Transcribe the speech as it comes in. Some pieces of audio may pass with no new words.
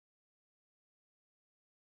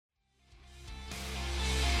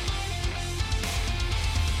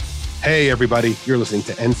Hey, everybody, you're listening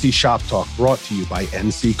to NC Shop Talk, brought to you by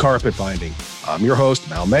NC Carpet Binding. I'm your host,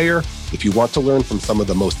 Mal Mayer. If you want to learn from some of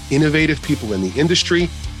the most innovative people in the industry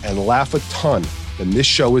and laugh a ton, then this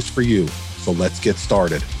show is for you. So let's get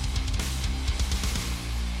started.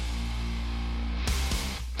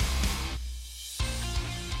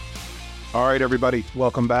 All right, everybody,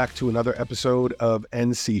 welcome back to another episode of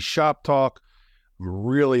NC Shop Talk. I'm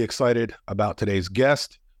really excited about today's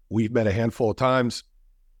guest. We've met a handful of times.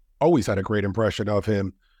 Always had a great impression of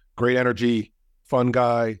him. Great energy, fun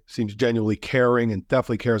guy, seems genuinely caring and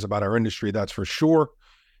definitely cares about our industry, that's for sure.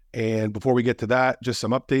 And before we get to that, just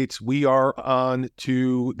some updates. We are on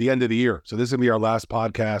to the end of the year. So this is going to be our last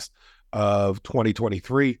podcast of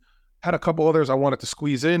 2023. Had a couple others I wanted to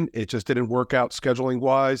squeeze in. It just didn't work out scheduling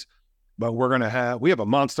wise. But we have a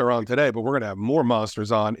monster on today, but we're going to have more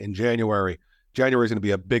monsters on in January. January is going to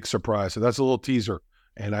be a big surprise. So that's a little teaser.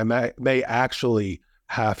 And I may actually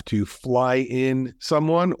have to fly in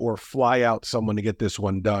someone or fly out someone to get this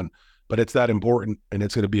one done. But it's that important, and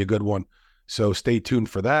it's going to be a good one. So stay tuned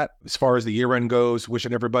for that. As far as the year end goes,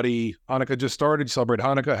 wishing everybody, Hanukkah just started. Celebrate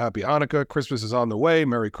Hanukkah. Happy Hanukkah. Christmas is on the way.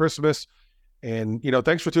 Merry Christmas. And,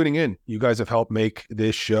 thanks for tuning in. You guys have helped make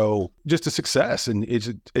this show just a success. And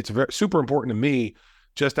it's super important to me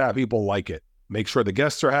just to have people like it. Make sure the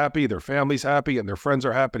guests are happy, their family's happy, and their friends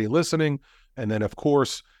are happy listening. And then, of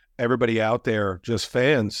course, everybody out there, just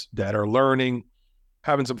fans that are learning,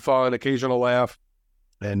 having some fun, occasional laugh.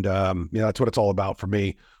 And, that's what it's all about for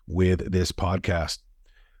me with this podcast.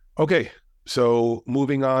 Okay, so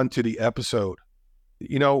moving on to the episode.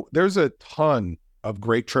 There's a ton of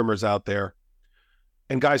great trimmers out there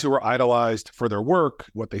and guys who are idolized for their work,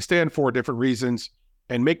 what they stand for, different reasons.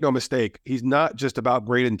 And make no mistake, he's not just about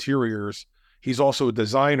great interiors. He's also a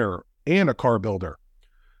designer and a car builder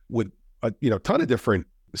with a ton of different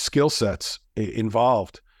skill sets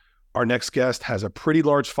involved. Our next guest has a pretty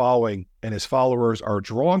large following, and his followers are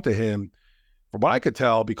drawn to him, from what I could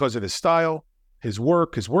tell, because of his style, his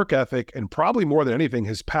work ethic, and probably more than anything,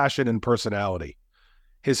 his passion and personality.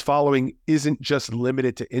 His following isn't just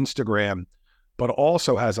limited to Instagram, but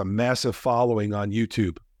also has a massive following on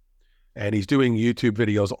YouTube. And he's doing YouTube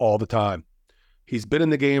videos all the time. He's been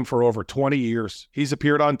in the game for over 20 years. He's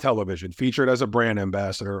appeared on television, featured as a brand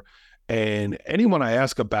ambassador. And anyone I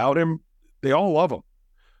ask about him, they all love him.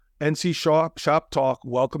 NC Shop Talk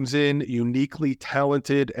welcomes in uniquely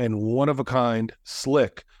talented and one-of-a-kind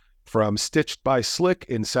Slick from Stitched by Slick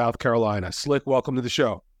in South Carolina. Slick, welcome to the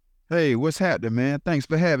show. Hey, what's happening, man? Thanks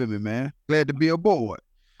for having me, man. Glad to be aboard.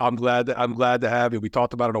 I'm glad to have you. We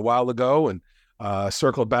talked about it a while ago and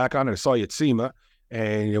circled back on it. I saw you at SEMA,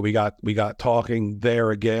 and we got talking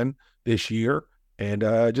there again this year. And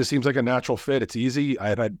it just seems like a natural fit. It's easy.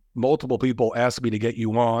 I've had multiple people ask me to get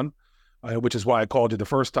you on, which is why I called you the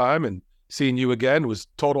first time. And seeing you again was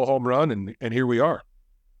total home run. And here we are.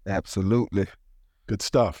 Absolutely. Good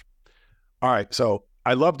stuff. All right. So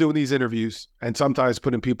I love doing these interviews and sometimes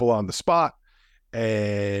putting people on the spot.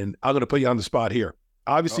 And I'm going to put you on the spot here.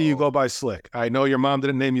 Obviously, You go by Slick. I know your mom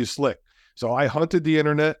didn't name you Slick. So I hunted the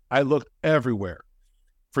internet. I looked everywhere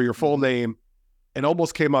for your full name and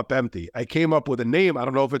almost came up empty. I came up with a name. I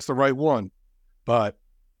don't know if it's the right one, but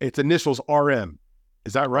its initials RM.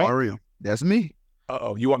 Is that right? RM. That's me.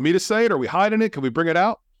 Uh-oh. You want me to say it? Are we hiding it? Can we bring it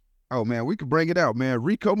out? Oh, man, we can bring it out, man.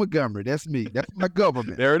 Rico Montgomery. That's me. That's my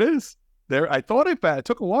government. There it is. There. I thought it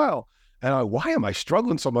took a while. And why am I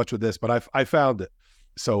struggling so much with this? But I found it.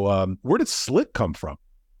 So where did Slick come from?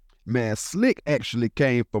 Man, Slick actually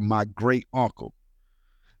came from my great uncle.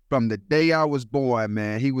 From the day I was born,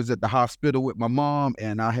 man, he was at the hospital with my mom,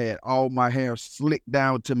 and I had all my hair slicked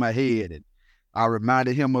down to my head. And I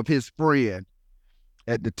reminded him of his friend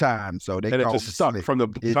at the time. So they called it just me stuck Slick. from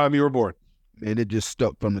the time you were born. And it just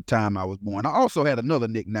stuck from the time I was born. I also had another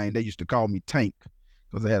nickname. They used to call me Tank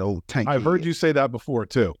because I had old tank I've head. heard you say that before,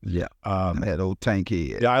 too. Yeah, I had old tank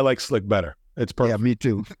head. Yeah, I like Slick better. It's perfect. Yeah, me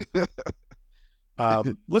too.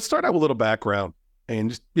 Let's start out with a little background and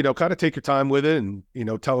just, kind of take your time with it and,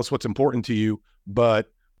 tell us what's important to you.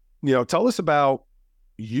 But, tell us about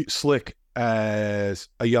you, Slick, as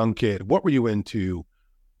a young kid. What were you into?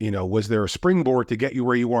 Was there a springboard to get you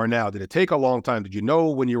where you are now? Did it take a long time? Did you know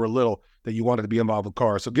when you were little that you wanted to be involved with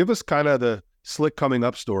cars? So give us kind of the Slick coming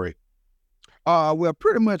up story. Well,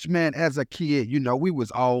 pretty much, man, as a kid, we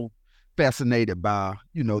was all fascinated by,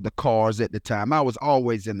 the cars at the time. I was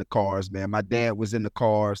always in the cars, man. My dad was in the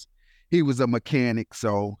cars. He was a mechanic,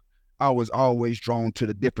 so I was always drawn to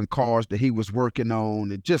the different cars that he was working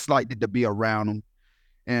on and just liked to be around them.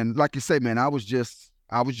 And like you say, man, I was just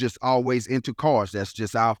always into cars. That's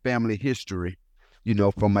just our family history. You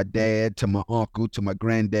know, from my dad to my uncle to my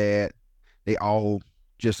granddad, they all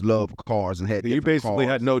just loved cars and had You different basically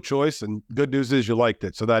had cars. no choice, and good news is you liked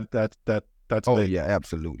it. So that's Oh big. yeah,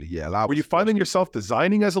 absolutely. Yeah, I Were you was finding fortunate. yourself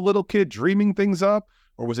designing as a little kid, dreaming things up,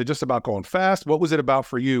 or was it just about going fast? What was it about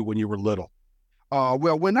for you when you were little?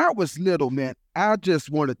 Well, when I was little, man, I just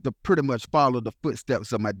wanted to pretty much follow the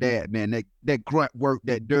footsteps of my dad, man. That grunt work,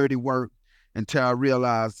 that dirty work, until I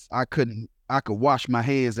realized I could wash my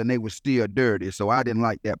hands and they were still dirty. So I didn't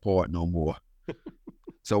like that part no more.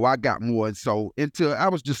 So I got more. And so until I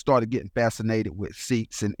was just started getting fascinated with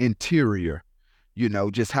seats and interior, you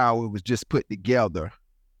know, just how it was just put together,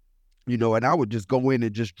 you know, and I would just go in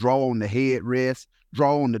and just draw on the headrest,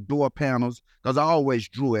 draw on the door panels, because I always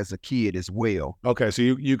drew as a kid as well. Okay, so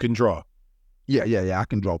you can draw. Yeah. I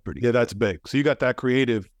can draw pretty Yeah, good. that's big. So you got that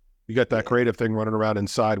Yeah. creative thing running around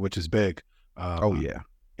inside, which is big. Oh Um, yeah.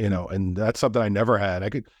 and that's something I never had. I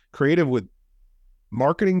could creative with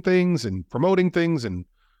marketing things and promoting things and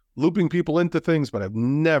looping people into things, but I've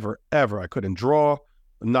never, ever, I couldn't draw.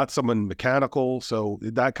 I'm not someone mechanical. So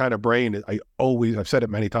that kind of brain, I've said it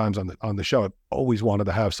many times on the show. I've always wanted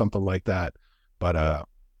to have something like that. But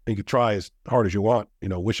you could try as hard as you want,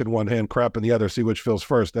 wish in one hand, crap in the other, see which fills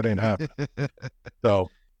first. That ain't happening. So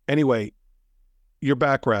anyway, your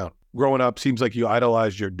background growing up seems like you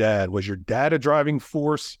idolized your dad. Was your dad a driving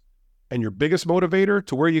force and your biggest motivator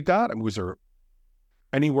to where you got? I mean, was there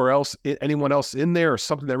anyone else in there or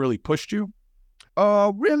something that really pushed you?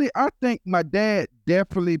 Really, I think my dad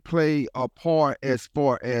definitely played a part as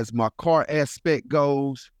far as my car aspect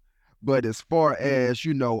goes. But as far as,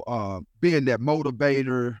 you know, being that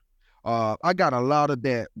motivator, I got a lot of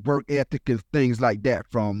that work ethic and things like that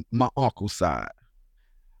from my uncle's side.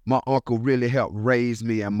 My uncle really helped raise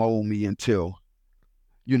me and mold me until,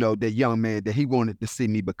 you know, the young man that he wanted to see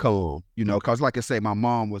me become, you know, Okay. because like I say, my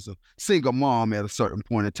mom was a single mom at a certain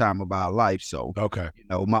point in time of our life. So, Okay. you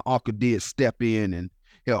know, my uncle did step in and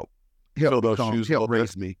help Fill those shoes a help little bit.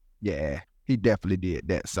 raise me. Yeah, he definitely did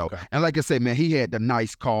that. So, Okay. and like I say, man, he had the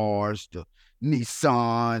nice cars, the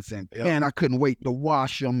Nissans, and Yep. man, I couldn't wait to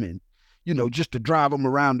wash them and, you know, just to drive them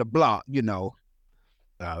around the block, you know.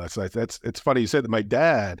 That's nice. It's funny you said that. My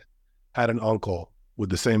dad had an uncle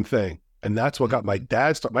with the same thing, and that's what got my Mhm.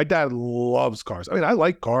 dad started. My dad loves cars. I mean, I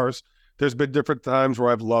like cars. There's been different times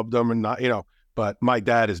where I've loved them and not, but my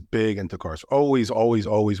dad is big into cars. Always, always,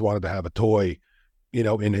 always wanted to have a toy,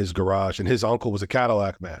 in his garage. And his uncle was a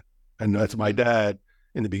Cadillac man, and that's my Mhm. dad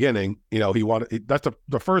in the beginning. He wanted that's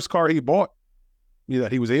the first car he bought,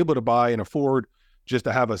 that he was able to buy and afford just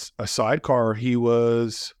to have a sidecar. He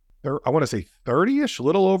was, I want to say 30-ish, a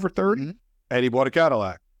little over 30, Mhm. and he bought a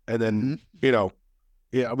Cadillac. And then, Mhm.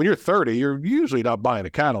 yeah, when you're 30, you're usually not buying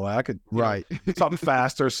a Cadillac. And, Right. something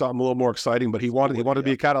faster, something a little more exciting. But he wanted to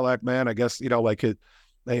be Yeah. a Cadillac man. I guess, like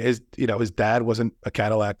his dad wasn't a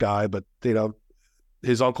Cadillac guy, but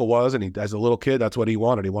his uncle was, and as a little kid, that's what he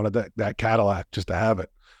wanted. He wanted that Cadillac just to have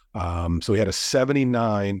it. So he had a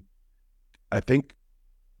 '79, I think,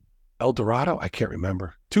 El Dorado. I can't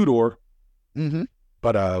remember, 2-door, Hmm.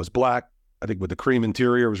 but it was black. I think with the cream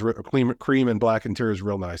interior, it was cream and black interior is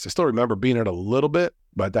real nice. I still remember being in it a little bit,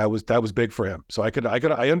 but that was big for him. So I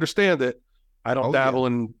understand it. I don't Oh yeah. dabble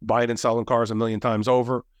in buying and selling cars a million times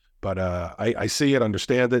over, but I see it,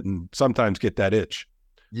 understand it, and sometimes get that itch.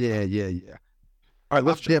 Yeah. All right, I'm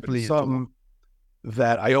let's jump into definitely into them. something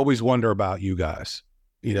that I always wonder about you guys.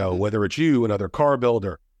 Hmm. Whether it's you, another car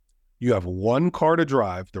builder, you have one car to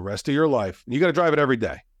drive the rest of your life. And you got to drive it every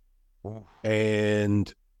day.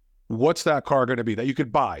 And what's that car going to be that you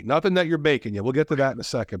could buy? Nothing that you're making yet. We'll get to that in a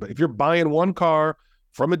second. But if you're buying one car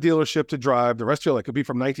from a dealership to drive the rest of your life, it could be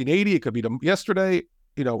from 1980, it could be to yesterday,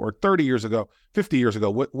 or 30 years ago, 50 years ago.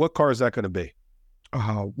 What car is that going to be?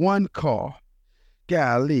 One car.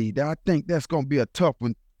 Golly, I think that's gonna be a tough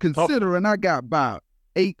one, Tough one. considering I got about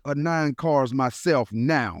 8 or 9 cars myself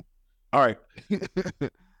now. All right.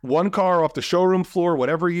 One car off the showroom floor,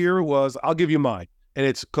 whatever year it was, I'll give you mine. And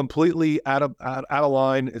it's completely out of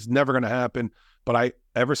line. It's never going to happen. But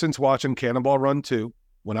ever since watching Cannonball Run 2,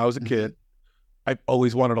 when I was a Mhm. kid, I've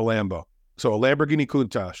always wanted a Lambo. So a Lamborghini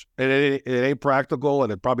Countach. And it ain't practical,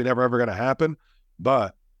 and it probably never ever going to happen.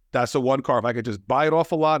 But that's the one car. If I could just buy it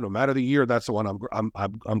off a lot, no matter the year, that's the one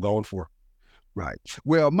I'm going for. Right.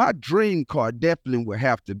 Well, my dream car definitely would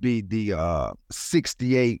have to be the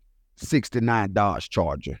 68, 69 Dodge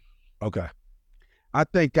Charger. Okay. I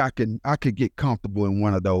think I could get comfortable in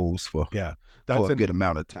one of those Yeah. for That's a good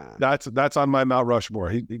amount of time. that's on my Mount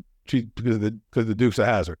Rushmore. Because of the Dukes of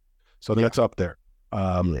Hazzard. So Yeah. that's up there.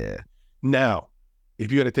 Um, Yeah. Now,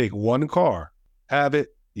 if you had to take one car, have it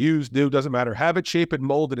used, new, doesn't matter. Have it shape and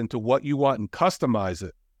mold it into what you want and customize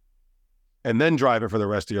it, and then drive it for the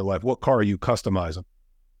rest of your life. What car are you customizing?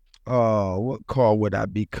 What car would I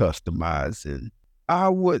be customizing? I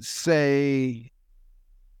would say,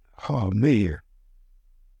 oh man,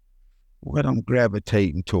 what I'm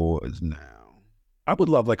gravitating towards now. I would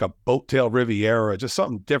love like a boat tail Riviera, just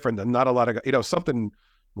something different and not a lot of, something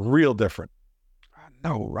real different. I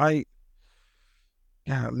know, right?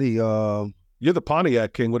 Golly, You're the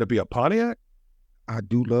Pontiac king. Would it be a Pontiac? I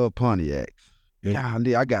do love Pontiacs. Yeah.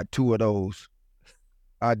 Golly, I got two of those.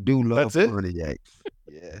 I do love That's it? Pontiacs.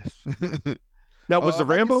 Yes. Now, was the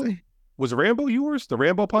Like I Rambo? say, Was the Rambo yours? The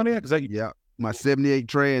Rambo Pontiac? Is that you? yeah, my '78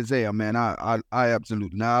 Trans Am, man. I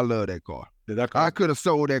absolutely. Now I love that car. Did that car? I could have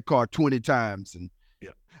sold that car 20 times, and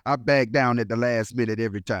Yeah. I backed down at the last minute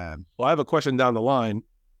every time. Well, I have a question down the line,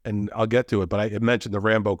 and I'll get to it. But I mentioned the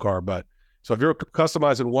Rambo car. But so if you're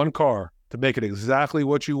customizing one car to make it exactly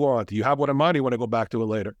what you want, do you have one in mind? Or you want to go back to it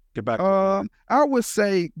later? Get back. I would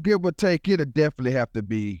say, give or take, it'd definitely have to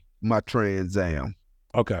be my Trans Am.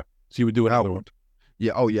 Okay, so you would do another one.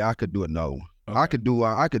 Yeah. Oh yeah, I could do another one. Okay. I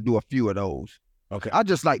could do a few of those. Okay. I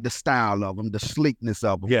just like the style of them, the sleekness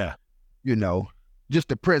of them. Yeah. Just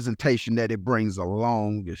the presentation that it brings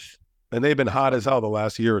along. And they've been hot as hell the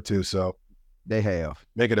last year or two, so They have.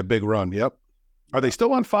 making a big run. Yep. Are they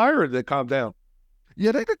still on fire or did they calm down?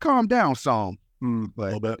 Yeah, they could calm down some, A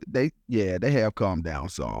little but bit. they have calmed down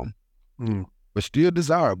some, Mm. but still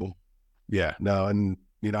desirable. Yeah. No, and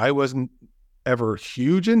I wasn't ever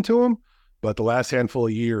huge into them, but the last handful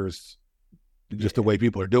of years, just the way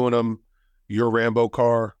people are doing them, your Rambo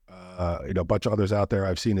car, a bunch of others out there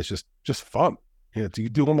I've seen, it's just fun. You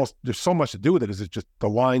do almost, there's so much to do with it. Is it's just the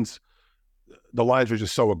lines are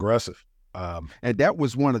just so aggressive. And that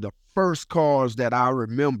was one of the first cars that I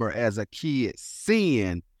remember as a kid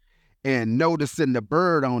seeing and noticing the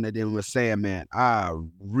bird on it and was saying, man, I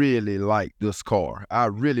really like this car. I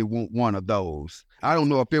really want one of those. I don't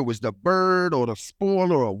know if it was the bird or the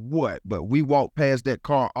spoiler or what, but we walked past that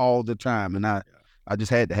car all the time, and I just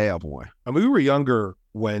had to have one. I mean, we were younger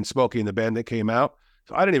when Smokey and the Bandit came out,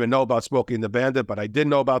 so I didn't even know about Smokey and the Bandit, but I did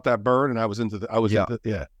know about that bird, and I was into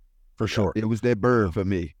for sure. It was that bird for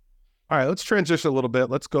me. All right, let's transition a little bit.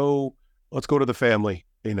 Let's go to the family.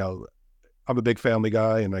 I'm a big family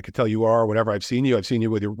guy, and I can tell you are. Whenever I've seen you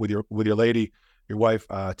with your lady, your wife,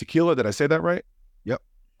 Tequila. Did I say that right? Yep.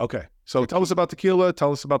 Okay. So tell us about Tequila.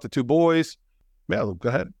 Tell us about the two boys. Mel, go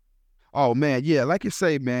ahead. Oh man, yeah, like you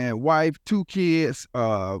say, man, wife, two kids.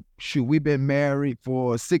 We've been married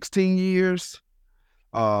for 16 years.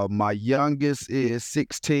 My youngest is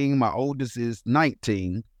 16. My oldest is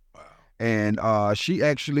 19. Wow. And she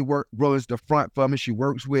actually runs the front for me. She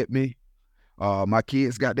works with me. My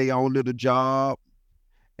kids got their own little job.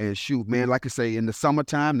 And shoot, man, like I say, in the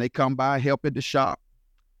summertime, they come by, help at the shop.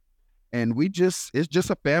 And it's just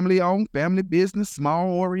a family-owned, family business,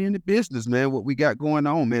 small-oriented business, man, what we got going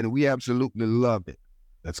on, man. And we absolutely love it.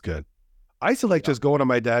 That's good. I used to like just going to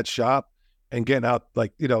my dad's shop and getting out,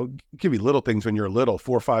 like, give you little things when you're little,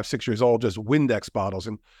 4, 5, 6 years old, just Windex bottles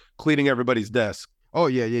and cleaning everybody's desk. Oh,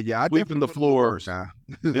 yeah. Sweeping the floors.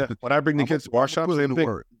 Yeah. When I bring the kids to our shop, same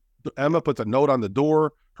thing. Emma puts a note on the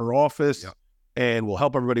door, her office, and will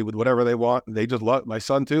help everybody with whatever they want. And they just love my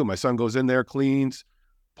son too. My son goes in there, cleans,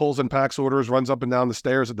 pulls and packs orders, runs up and down the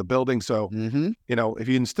stairs at the building. So, if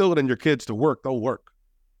you instill it in your kids to work, they'll work.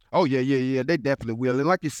 Oh, yeah. They definitely will. And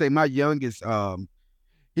like you say, my youngest,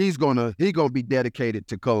 he's gonna be dedicated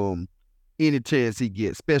to come any chance he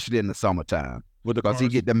gets, especially in the summertime. Because he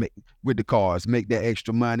get to with the cars, make that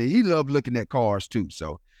extra money. He loves looking at cars too.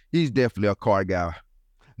 So he's definitely a car guy.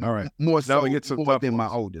 All right. More so more than my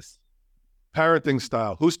oldest. Parenting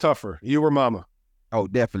style. Who's tougher, you or mama? Oh,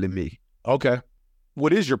 definitely me. Okay.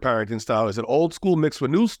 What is your parenting style? Is it old school mixed with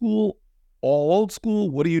new school? All old school?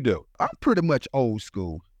 What do you do? I'm pretty much old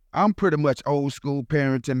school.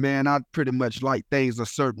 Parenting, man. I pretty much like things a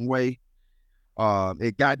certain way.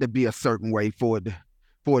 It got to be a certain way for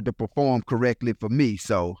it to perform correctly for me.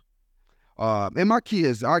 So, and my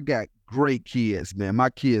kids, I got great kids, man. My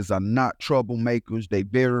kids are not troublemakers. They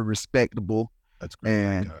very respectable. That's great.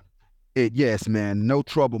 And yes, man, no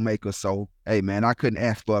troublemakers. So, hey, man, I couldn't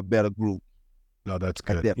ask for a better group. No, that's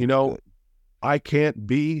good. I can't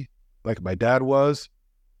be like my dad was,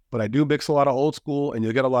 but I do mix a lot of old school, and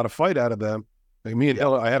you get a lot of fight out of them. Like me and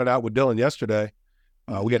Dylan, I had it out with Dylan yesterday.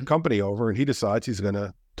 We had company over, and he decides he's going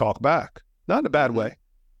to talk back. Not in a bad way.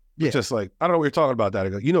 Yeah. Just like, I don't know what you're talking about, Dad. I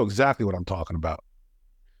go, you know exactly what I'm talking about.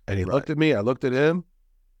 And he looked at me, I looked at him,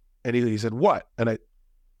 and he said, what? And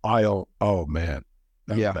oh man.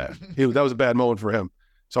 That was bad. That was a bad moment for him.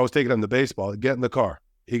 So I was taking him to baseball, get in the car.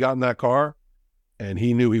 he got in that car and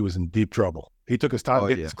he knew he was in deep trouble. He took his time,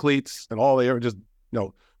 his cleats and all. They were just,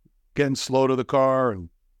 getting slow to the car,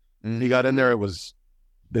 and he got in there. It was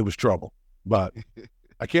trouble. But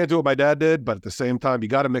I can't do what my dad did. But at the same time, you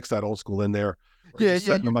got to mix that old school in there.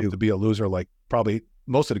 Setting them up to be a loser, like probably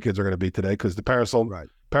most of the kids are going to be today, because the parents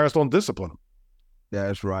don't discipline them.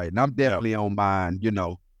 That's right. And I'm definitely on mine.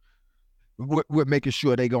 We're making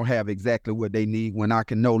sure they're going to have exactly what they need when I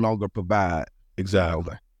can no longer provide.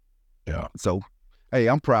 Exactly. Yeah. So, hey,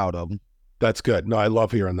 I'm proud of them. That's good. No, I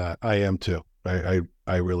love hearing that. I am too. I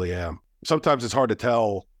really am. Sometimes it's hard to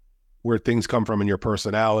tell where things come from in your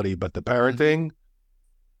personality, but the parenting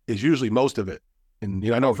is usually most of it. And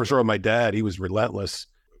I know for sure my dad, he was relentless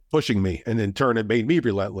pushing me, and in turn it made me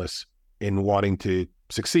relentless in wanting to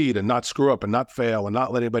succeed and not screw up and not fail and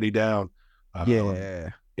not let anybody down.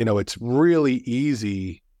 It's really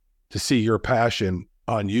easy to see your passion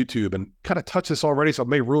on YouTube, and kind of touch this already, so it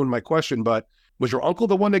may ruin my question, but was your uncle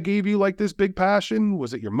the one that gave you like this big passion?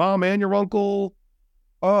 Was it your mom and your uncle?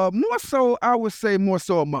 More so, I would say more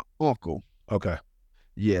so my uncle. Okay.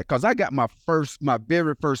 Yeah, because I got my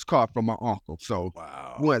very first car from my uncle. So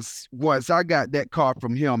once I got that car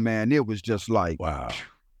from him, man, it was just like, wow,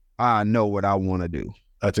 I know what I want to do.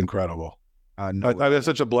 That's incredible. I know. It's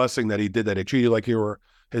such a blessing that he did that. He treated you like you were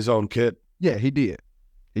his own kid. Yeah, he did.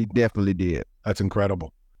 He definitely did. That's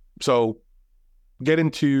incredible. So get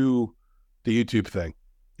into the YouTube thing.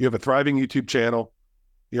 You have a thriving YouTube channel.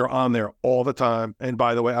 You're on there all the time. And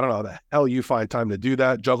by the way, I don't know how the hell you find time to do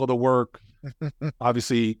that, juggle the work,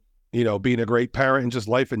 obviously, being a great parent and just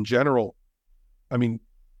life in general. I mean,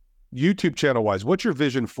 YouTube channel wise, what's your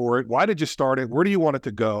vision for it? Why did you start it? Where do you want it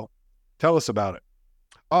to go? Tell us about it.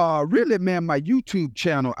 Really, man, my YouTube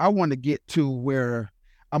channel, I want to get to where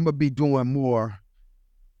I'm going to be doing more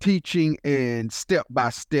teaching and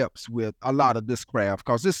step-by-steps with a lot of this craft,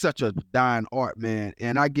 because it's such a dying art, man.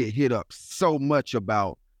 And I get hit up so much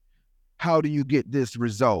about how do you get this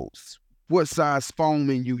results, what size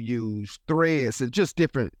foaming you use, threads, and just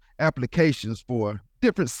different applications for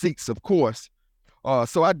different seats, of course.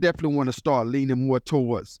 So I definitely want to start leaning more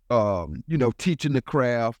towards, teaching the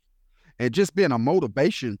craft and just being a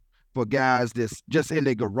motivation for guys that's just in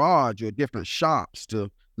their garage or different shops to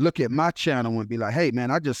look at my channel and be like, hey, man,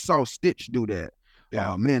 I just saw Stitch do that.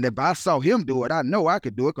 Yeah. Man, if I saw him do it, I know I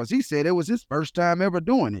could do it, because he said it was his first time ever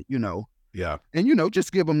doing it, Yeah. And,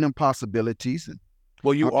 just give them possibilities. And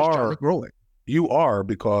well, you are trying to grow it. You are,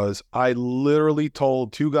 because I literally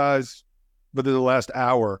told two guys within the last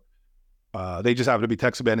hour, they just happened to be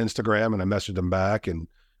texting me on Instagram, and I messaged them back, and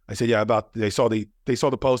I said, yeah, they saw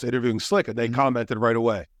the post interviewing Slick, and they commented right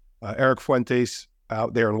away. Eric Fuentes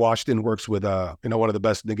out there in Washington works with one of the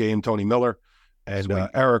best in the game, Tony Miller, and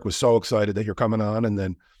Eric was so excited that you're coming on. And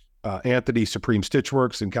then Anthony, Supreme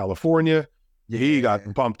Stitchworks in California, he got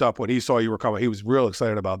pumped up when he saw you were coming. He was real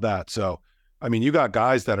excited about that. So I mean, you got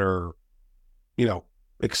guys that are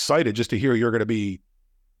excited just to hear you're going to be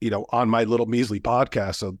on my little measly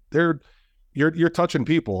podcast. So you're touching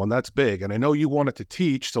people, and that's big. And I know you wanted to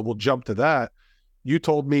teach, so we'll jump to that. You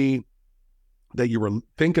told me that you were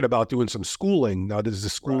thinking about doing some schooling. Now, does the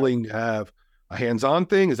schooling have a hands-on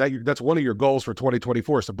thing? Is that's one of your goals for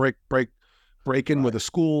 2024? So break in with a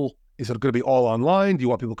school. Is it going to be all online? Do you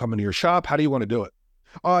want people coming to your shop? How do you want to do it?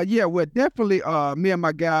 Yeah, well, definitely. Me and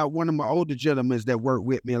my guy, one of my older gentlemen that work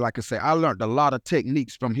with me, like I say, I learned a lot of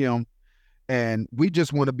techniques from him, and we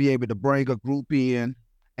just want to be able to bring a group in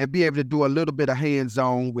and be able to do a little bit of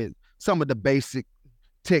hands-on with some of the basic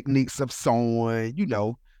techniques of sewing,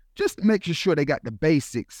 just making sure they got the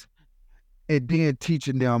basics, and then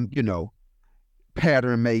teaching them,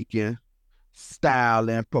 pattern making,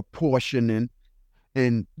 styling, proportioning,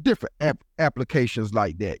 and different applications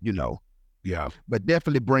like that, Yeah. But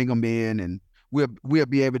definitely bring them in, and we'll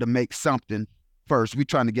be able to make something first. We're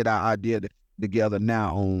trying to get our idea together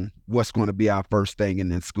now on what's going to be our first thing,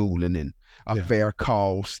 and then schooling, and a fair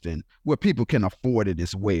cost, and where people can afford it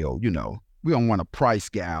as well. We don't want to price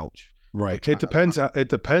gouge. Right. It depends.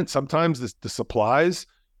 Sometimes the supplies,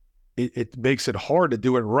 it makes it hard to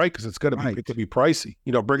do it right, because it's going to be pricey.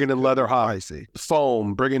 Bringing in leather hop,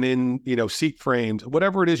 foam, bringing in seat frames,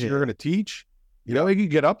 whatever it is you're going to teach. It can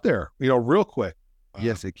get up there, real quick.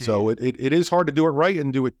 Yes, it can. So it is hard to do it right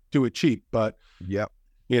and do it cheap. But if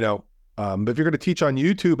you're going to teach on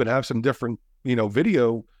YouTube and have some different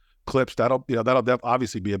video clips, that'll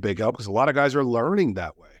obviously be a big help, because a lot of guys are learning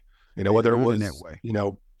that way. Whether it was that way.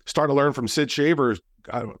 Starting to learn from Sid Shaver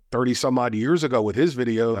 30 some odd years ago with his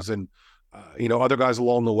videos, and other guys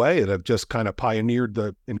along the way that have just kind of pioneered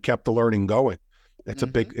and kept the learning going.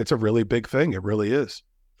 It's a really big thing. It really is.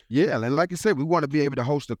 Yeah, and like I said, we want to be able to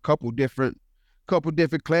host a couple different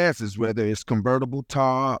classes, whether it's convertible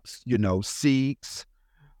tops, seats,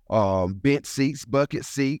 bench seats, bucket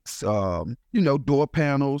seats, door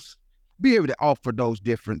panels. Be able to offer those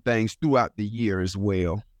different things throughout the year as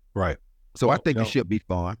well. Right. So I think it should be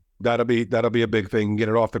fun. That'll be a big thing. Get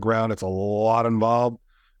it off the ground. It's a lot involved,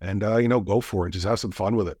 and go for it. Just have some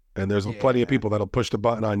fun with it. And there's plenty of people that'll push the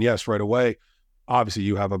button on yes right away. Obviously,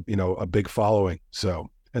 you have a big following,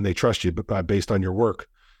 and they trust you based on your work.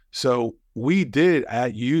 So we did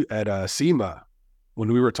at SEMA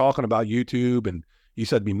when we were talking about YouTube, and you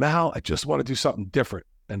said to me, Mal, I just want to do something different.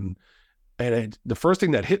 And the first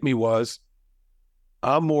thing that hit me was,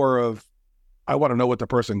 I'm more of, I want to know what the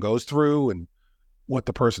person goes through and what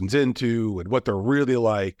the person's into and what they're really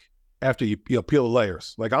like after you peel the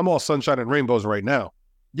layers. Like, I'm all sunshine and rainbows right now.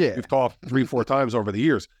 Yeah. We've talked 3-4 times over the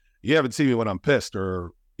years. You haven't seen me when I'm pissed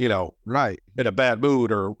or, right, in a bad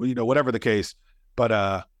mood or, whatever the case. But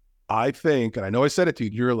I think, and I know I said it to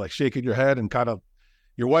you, you're like shaking your head and kind of,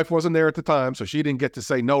 your wife wasn't there at the time, so she didn't get to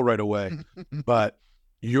say no right away. But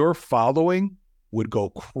your following would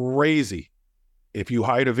go crazy if you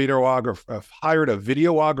hired a videographer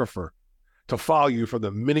to follow you from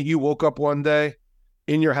the minute you woke up one day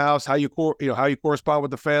in your house, how you correspond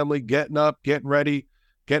with the family, getting up, getting ready,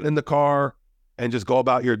 getting in the car, and just go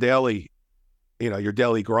about your daily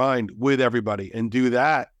grind with everybody, and do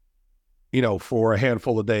that, for a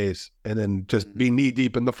handful of days, and then just be knee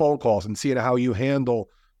deep in the phone calls and seeing how you handle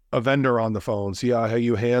a vendor on the phone, see how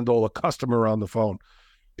you handle a customer on the phone.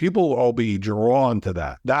 People will all be drawn to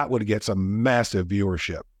that. That would get some massive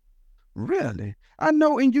viewership. Really? I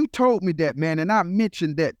know, and you told me that, man, and I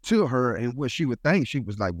mentioned that to her, and what she would think, she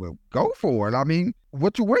was like, well, go for it. I mean,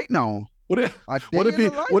 what you waiting on? What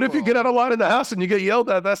if you get out of line in the house and you get yelled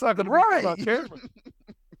at? That's not going to be on camera.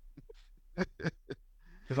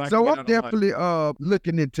 So I'm definitely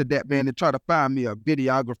looking into that, man, and try to find me a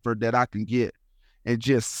videographer that I can get and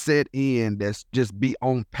just sit in, that's just be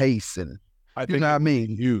on pace, and I think you know what I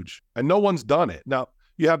mean? Huge. And no one's done it. Now,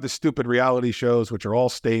 you have the stupid reality shows, which are all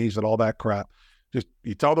staged and all that crap. Just,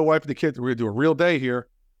 you tell the wife and the kids, we're going to do a real day here,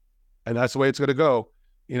 and that's the way it's going to go.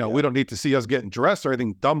 We don't need to see us getting dressed or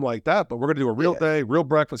anything dumb like that, but we're going to do a real day, real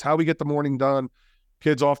breakfast, how we get the morning done,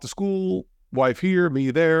 kids off to school, wife here,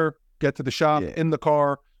 me there, get to the shop, in the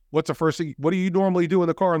car. What's the first thing? What do you normally do in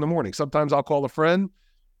the car in the morning? Sometimes I'll call a friend,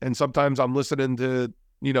 and sometimes I'm listening to,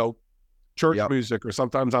 church music, or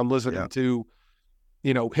sometimes I'm listening to,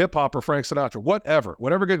 hip hop or Frank Sinatra,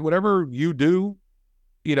 whatever you do,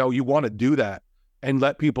 you want to do that and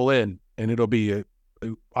let people in, and it'll be,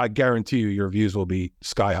 I guarantee you, your views will be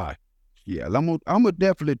sky high. Yeah, I'm gonna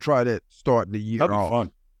definitely try that starting the year That'd off. Be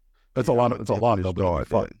fun. It's a lot. It's a lot. Though, but it'll be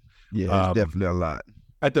fun. Yeah, it's definitely a lot.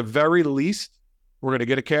 At the very least, we're gonna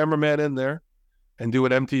get a cameraman in there and do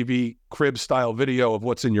an MTV crib style video of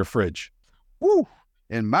what's in your fridge. Woo!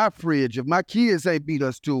 In my fridge, if my kids ain't beat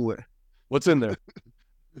us to it. What's in there?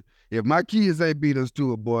 If my kids ain't beat us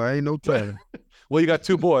to it, boy, ain't no telling. Well, you got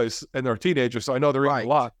 2 boys and they're teenagers, so I know they're eating a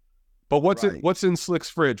lot. But what's in Slick's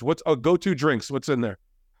fridge? What's go-to drinks? What's in there?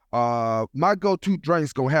 My go-to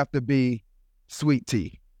drinks gonna have to be sweet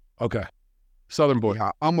tea. Okay. Southern boy.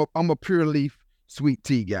 Yeah, I'm a pure leaf sweet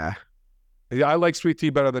tea guy. Yeah, I like sweet tea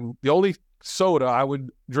better than the only soda I would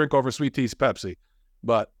drink over sweet tea is Pepsi.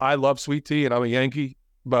 But I love sweet tea, and I'm a Yankee.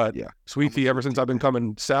 But sweet tea, ever since I've been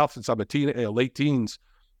coming south, since I'm late teens,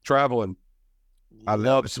 traveling, I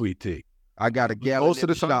love sweet tea. I got a gallon most of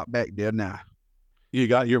the shop back there now.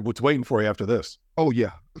 What's waiting for you after this? Oh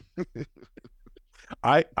yeah.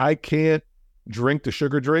 I can't drink the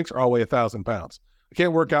sugar drinks, or I'll weigh 1,000 pounds. I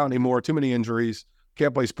can't work out anymore. Too many injuries.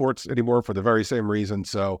 Can't play sports anymore for the very same reason.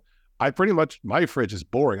 So my fridge is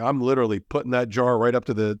boring. I'm literally putting that jar right up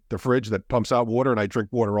to the fridge that pumps out water, and I drink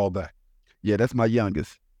water all day. Yeah, that's my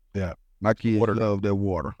youngest. Yeah, my kids love their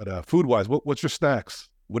water. But food wise, what's your snacks?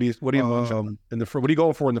 What do you in the what are you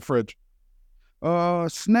going for in the fridge?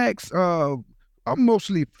 Snacks. I'm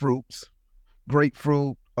mostly fruits,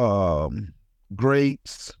 grapefruit,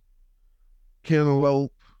 grapes,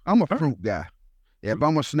 cantaloupe. I'm a fruit guy. Yeah, if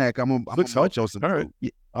I'm a snack, I'm a munch on some fruit. Right. Yeah.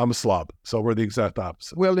 I'm a slob, so we're the exact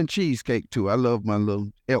opposite. Well, and cheesecake too. I love my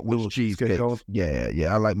little Eltwich cheesecake. Yeah,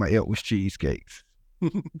 I like my Eltwich cheesecakes.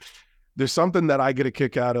 There's something that I get a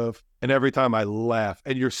kick out of, and every time I laugh,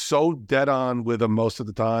 and you're so dead on with them most of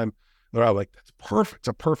the time, they're all like, that's perfect. It's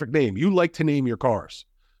a perfect name. You like to name your cars.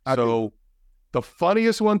 So the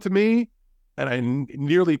funniest one to me, and I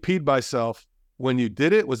nearly peed myself when you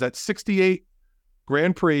did it, was that 68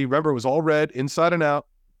 Grand Prix. Remember, it was all red, inside and out.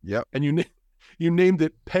 Yep. And you named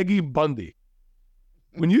it Peggy Bundy.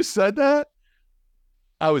 When you said that,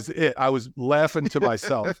 I was laughing to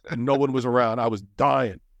myself and no one was around. I was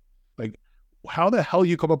dying. Like, how the hell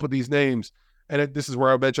you come up with these names? And this is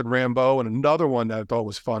where I mentioned Rambo, and another one that I thought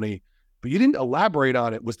was funny, but you didn't elaborate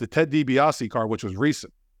on it, was the Ted DiBiase car, which was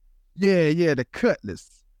recent. Yeah, the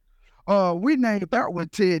Cutlass. We named that one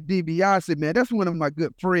Ted DiBiase, man. That's one of my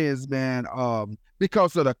good friends, man.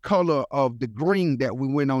 Because of the color of the green that we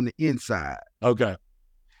went on the inside. Okay.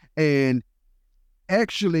 And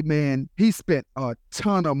actually, man, he spent a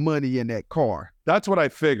ton of money in that car. That's what I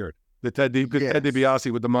figured. Ted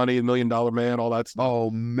DiBiase with the money, $1 Million Man, all that stuff. Oh,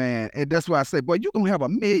 man. And that's why I say, boy, you're going to have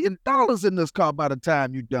 $1 million in this car by the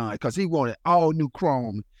time you're done, because he wanted all new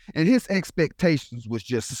chrome. And his expectations was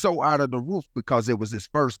just so out of the roof because it was his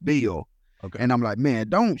first bill. Okay. And I'm like, man,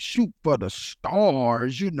 don't shoot for the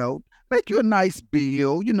stars, Make you a nice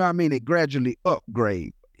bill, what I mean? It gradually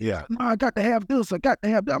upgrade. Yeah. No, I got to have this. I got to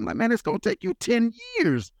have that. I'm like, man, it's going to take you 10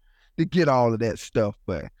 years to get all of that stuff.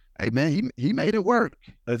 But hey, man, he made it work.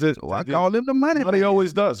 That's it. So I call him the money. Money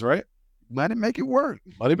always does, right? Money make it work.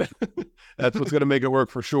 That's what's going to make it work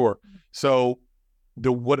for sure. So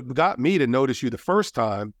what got me to notice you the first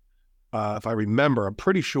time, if I remember, I'm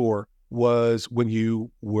pretty sure, was when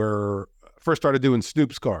you were first started doing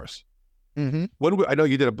Snoop's cars. Mm-hmm. I know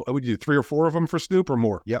you did would you do 3 or 4 of them for Snoop or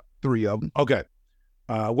more? Yep, 3 of them. Okay.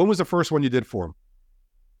 When was the first one you did for him?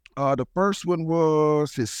 The first one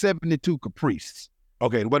was his 72 Caprice.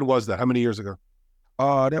 Okay, and when was that? How many years ago?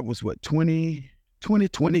 That was what,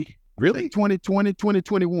 2020? Really? 2020,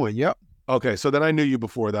 2021, yep. Okay, so then I knew you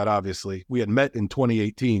before that, obviously. We had met in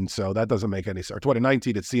 2018, so that doesn't make any sense. Or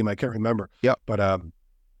 2019 it seemed, I can't remember. Yep. But I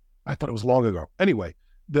thought it was long ago. Anyway,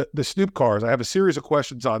 the Snoop cars, I have a series of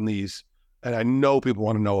questions on these, and I know people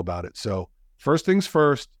want to know about it. So first things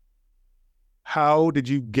first, how did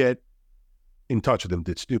you get in touch with him?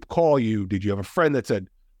 Did Snoop call you? Did you have a friend that said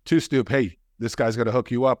to Snoop, hey, this guy's going to hook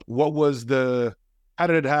you up? How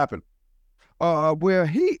did it happen? Well,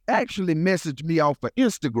 he actually messaged me off of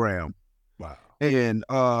Instagram. Wow. And,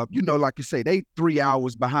 like you say, they 3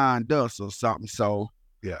 hours behind us or something. So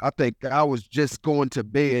yeah, I think I was just going to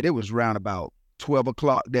bed. It was around about 12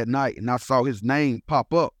 o'clock that night. And I saw his name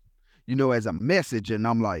pop up, as a message. And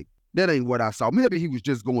I'm like, that ain't what I saw. Maybe he was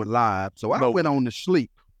just going live. So I went on to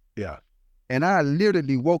sleep. Yeah. And I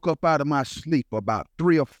literally woke up out of my sleep about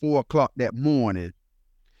 3 or 4 o'clock that morning.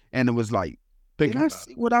 And it was like, did I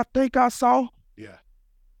see what I think I saw? Yeah.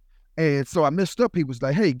 And so I messed up. He was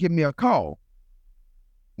like, hey, give me a call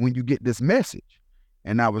when you get this message.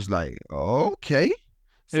 And I was like, okay.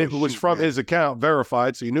 And it was from his account,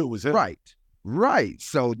 verified, so you knew it was him. Right.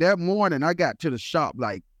 So that morning, I got to the shop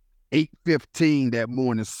like 8:15 that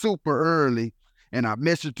morning, super early. And I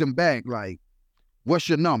messaged him back like, what's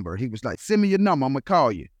your number? He was like, send me your number. I'm going to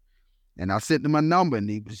call you. And I sent him my number, and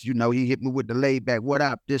he was, he hit me with the laid back, what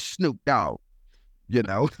up, this Snoop Dogg,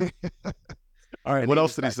 All right. What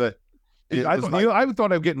else did he say? I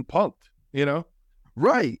thought I was getting punked,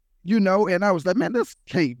 Right. And I was like, man, this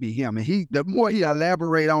can't be him. And the more he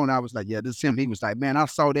elaborated on, I was like, yeah, this is him. He was like, man, I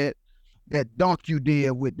saw that dunk you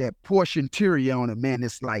did with that Porsche interior on it, man.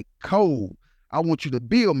 It's like cold. I want you to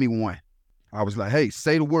build me one. I was like, hey,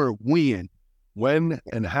 say the word when. When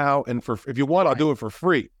and how, and if you want, I'll do it for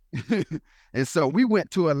free. And so we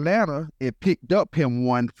went to Atlanta and picked up him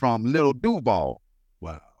one from Lil Duval.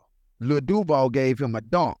 Wow. Lil Duval gave him a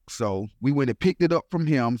dunk. So we went and picked it up from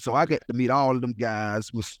him. So I got to meet all of them guys.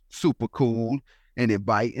 It was super cool and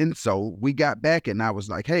inviting. So we got back and I was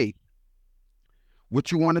like, hey,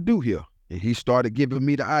 what you want to do here? And he started giving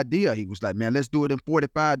me the idea. He was like, man, let's do it in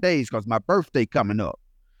 45 days because my birthday coming up.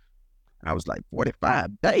 I was like,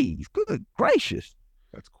 45 days? Good gracious.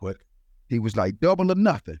 That's quick. He was like, double or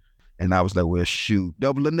nothing. And I was like, well, shoot,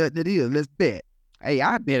 double or nothing it is. Let's bet. Hey,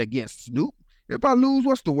 I bet against Snoop. If I lose,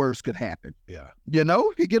 what's the worst could happen? Yeah.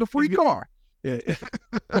 He get a free car. Yeah.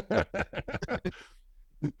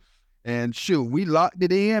 And shoot, we locked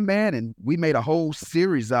it in, man, and we made a whole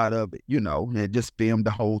series out of it, and just filmed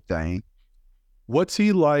the whole thing. What's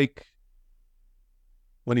he like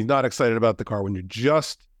when he's not excited about the car? When you're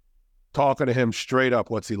just talking to him straight up,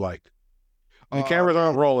 what's he like? The cameras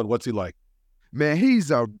aren't rolling. What's he like? Man,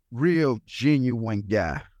 he's a real genuine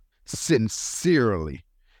guy, sincerely.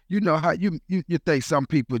 You know how you think some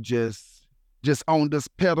people just on this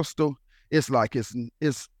pedestal? It's like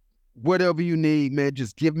it's whatever you need, man.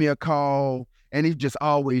 Just give me a call, and he just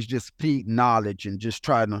always just feed knowledge and just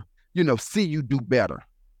trying to see you do better.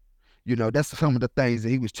 That's some of the things that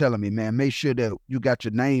he was telling me, man. Make sure that you got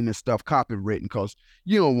your name and stuff copywritten because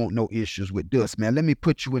you don't want no issues with this, man. Let me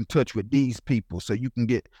put you in touch with these people so you can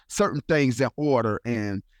get certain things in order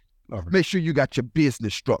and make sure you got your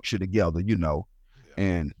business structure together, Yeah.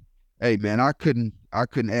 And hey, man, I couldn't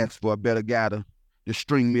ask for a better guy to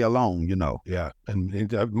string me along, you know. Yeah.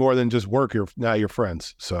 And more than just work, now you're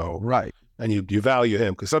friends. So, Right. and you value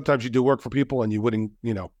him, because sometimes you do work for people and you wouldn't,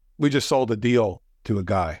 we just sold a deal to a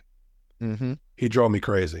guy. Mm-hmm. He drove me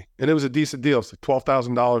crazy. And it was a decent deal. It's like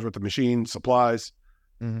 $12,000 worth of machines, supplies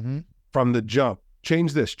from the jump.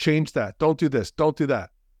 Change this, change that. Don't do this, don't do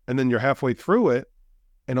that. And then you're halfway through it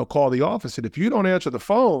and he'll call the office. And if you don't answer the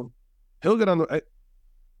phone, he'll get on the,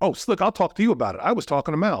 oh, Slick, I'll talk to you about it. I was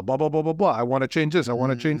talking to Mal, blah, blah, blah, blah, blah. I want to change this. I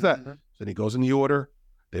want to change that. Then he goes in the order.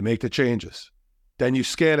 They make the changes. Then you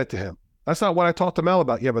scan it to him. That's not what I talked to Mal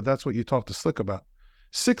about. Yeah, but that's what you talked to Slick about.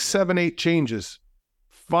 6, 7, 8 changes.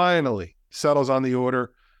 Finally settles on the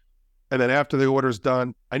order. And then after the order's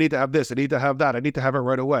done, I need to have this. I need to have that. I need to have it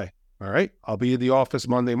right away. All right. I'll be in the office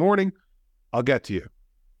Monday morning. I'll get to you.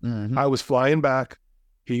 I was flying back.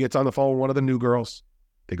 He gets on the phone with one of the new girls.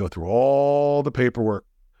 They go through all the paperwork.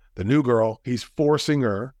 The new girl, he's forcing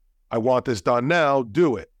her. I want this done now.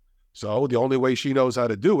 Do it. So the only way she knows how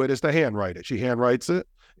to do it is to handwrite it. She handwrites it.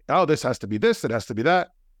 Oh, this has to be this. It has to be that.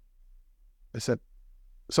 I said,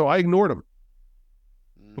 so I ignored him.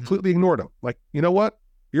 Completely ignored him. Like, you know what?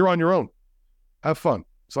 You're on your own. Have fun.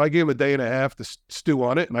 So I gave him a day and a half to stew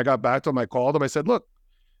on it. And I got back to him. I called him. I said, look,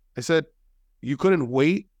 you couldn't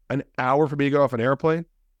wait an hour for me to get off an airplane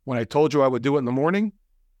when I told you I would do it in the morning.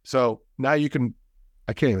 So now you can,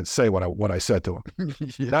 I can't even say what I said to him.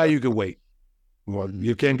 Now you can wait. Well,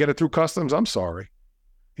 you can't get it through customs. I'm sorry.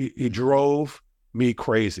 He drove me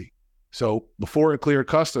crazy. So before it cleared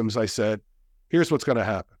customs, I said, here's what's going to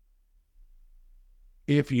happen.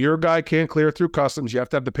 If your guy can't clear it through customs, you have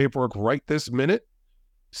to have the paperwork right this minute.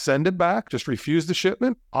 Send it back. Just refuse the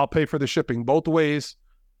shipment. I'll pay for the shipping both ways.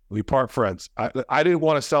 We part friends. I didn't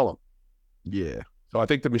want to sell them. Yeah. So I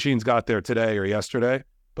think the machines got there today or yesterday.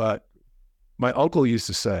 But my uncle used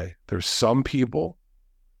to say, there's some people,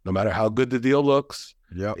 no matter how good the deal looks,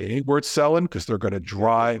 it ain't worth selling because they're going to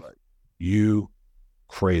drive you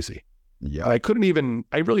crazy. Yeah. I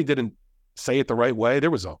really didn't say it the right way.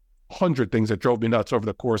 There was 100 things that drove me nuts over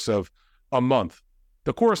the course of a month.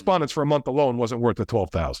 The correspondence for a month alone wasn't worth the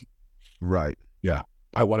 $12,000. Right. Yeah.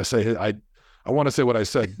 I want to say what I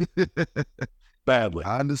said badly.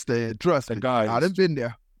 I understand. Trust me. Guys, I've been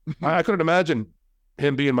there. I couldn't imagine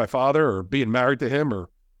him being my father or being married to him, or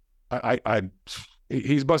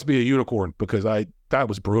he must be a unicorn, because that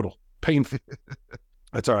was brutal, painful.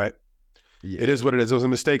 That's all right. Yeah. It is what it is. It was a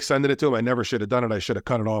mistake sending it to him. I never should have done it. I should have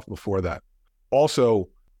cut it off before that. Also,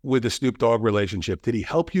 with the Snoop Dogg relationship, did he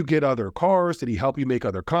help you get other cars? Did he help you make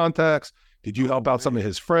other contacts? Did you help out some of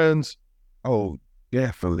his friends? Oh,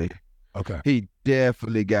 definitely. Okay. He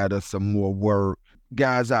definitely got us some more work.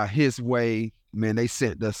 Guys out his way, man, they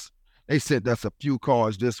sent us a few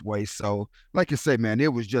cars this way. So like you say, man,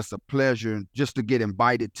 it was just a pleasure just to get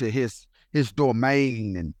invited to his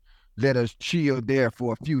domain and let us chill there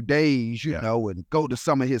for a few days, you know, and go to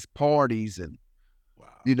some of his parties and,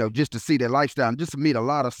 just to see their lifestyle and just to meet a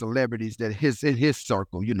lot of celebrities that in his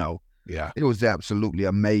circle, you know. Yeah. It was absolutely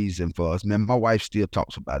amazing for us, man. My wife still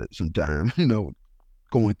talks about it sometimes,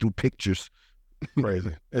 going through pictures.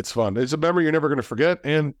 Crazy. It's fun. It's a memory you're never going to forget,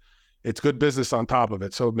 and it's good business on top of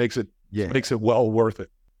it. So it makes it well worth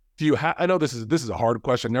it. Do you I know this is a hard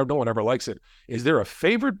question. No one ever likes it. Is there a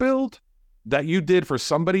favorite build that you did for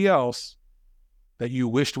somebody else that you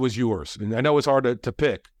wished was yours? And I know it's hard to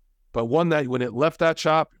pick, but one that when it left that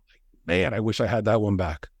shop, man, I wish I had that one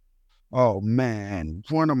back. Oh man,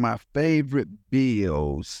 one of my favorite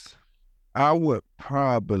builds, I would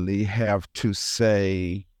probably have to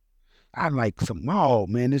say I like some mall,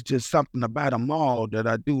 man. It's just something about a mall that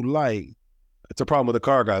I do like. It's a problem with the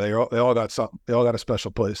car guy. They all got something. They all got a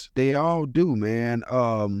special place. They all do, man.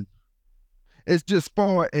 It's just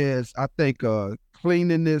far as I think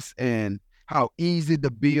cleanliness and how easy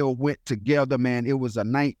the build went together, man. It was a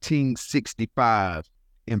 1965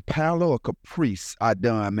 Impala or Caprice I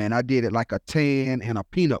done, man. I did it like a tan and a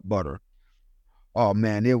peanut butter. Oh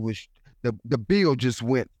man, it was the build just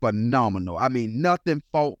went phenomenal. I mean, nothing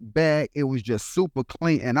fought back. It was just super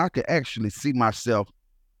clean, and I could actually see myself,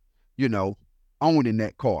 owning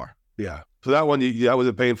that car. Yeah. So that one, that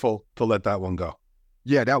was painful to let that one go.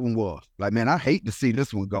 Yeah, that one was. Like, man, I hate to see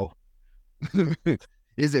this one go.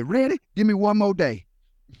 Is it ready? Give me one more day.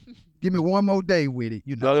 Give me one more day with it.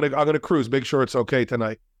 I'm gonna cruise. Make sure it's okay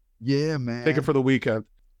tonight. Yeah, man. Take it for the weekend.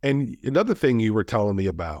 And another thing you were telling me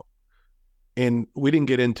about, and we didn't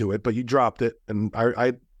get into it, but you dropped it, and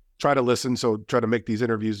I try to listen, so try to make these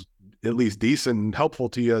interviews at least decent and helpful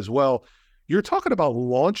to you as well. You're talking about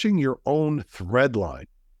launching your own thread line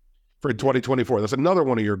for 2024. That's another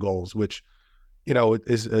one of your goals, which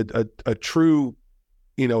is a true,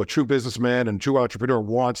 a true businessman and true entrepreneur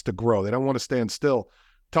wants to grow. They don't want to stand still.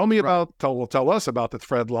 Tell me Right. tell us about the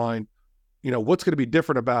thread line. What's going to be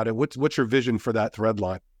different about it? What's your vision for that thread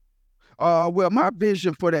line? Well, my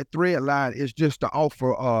vision for that thread line is just to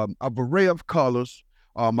offer a array of colors,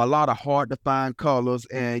 a lot of hard to find colors,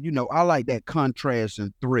 and I like that contrast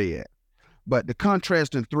in thread. But the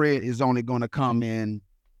contrast in thread is only going to come in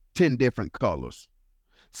 10 different colors.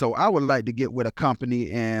 So I would like to get with a company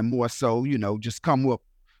and more so, just come up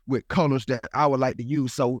with colors that I would like to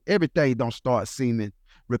use, so everything don't start seeming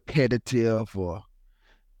repetitive or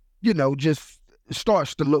just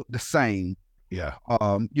starts to look the same. Yeah.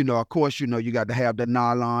 Of course, you got to have the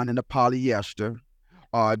nylon and the polyester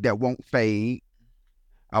that won't fade.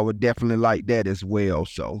 I would definitely like that as well.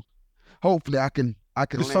 So hopefully I can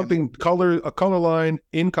Just land something a color line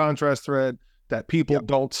in contrast thread that people Yep.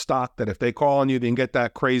 don't stock, that if they call on you, they can get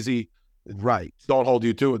that crazy, right. don't hold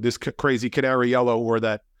you to it, this crazy canary yellow or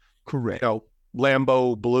that, Correct.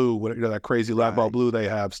 Lambo blue, that crazy Lambo Right. blue they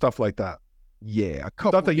have, stuff like that. Yeah, a Stuff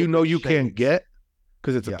couple that different you can't shades. get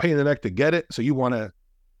because it's a Yeah. pain in the neck to get it. So you want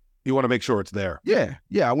to make sure it's there. Yeah.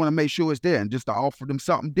 I want to make sure it's there and just to offer them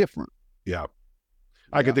something different. Yeah.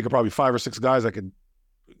 I could think of probably 5 or 6 guys I could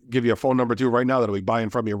give you a phone number to right now that'll be buying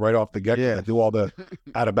from you right off the get. Yeah. That do all the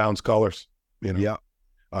out of bounds colors. Yeah.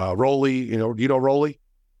 Rolly, do you know Rolly?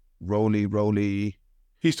 Roly.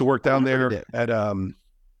 He used to work down heard there that.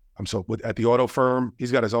 at at the auto firm.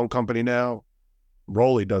 He's got his own company now.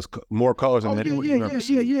 Rolly does more colors than Oh anyone you've ever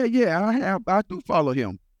seen. yeah. I do follow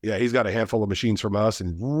him. Yeah, he's got a handful of machines from us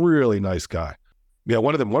and really nice guy. Yeah,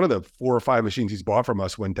 one of the 4 or 5 machines he's bought from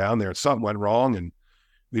us went down there and something went wrong and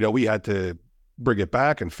we had to bring it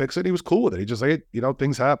back and fix it. He was cool with it. He just like,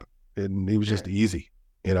 things happen. And he was just easy.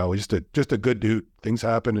 Just a good dude. Things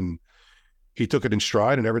happen and he took it in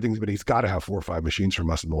stride and everything's, but he's got to have 4 or 5 machines from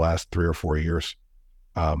us in the last 3 or 4 years.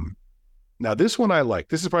 Now this one I like.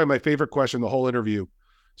 This is probably my favorite question in the whole interview.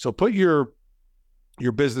 So put your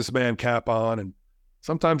businessman cap on, and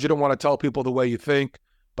sometimes you don't want to tell people the way you think,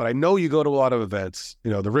 but I know you go to a lot of events.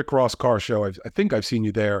 The Rick Ross Car Show. I think I've seen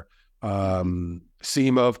you there.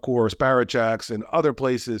 SEMA, of course, Barrett Jackson, other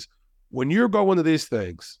places. When you're going to these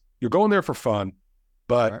things, you're going there for fun,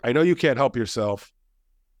 but I know you can't help yourself.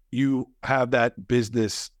 You have that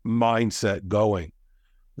business mindset going.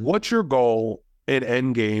 What's your goal and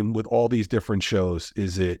end game with all these different shows?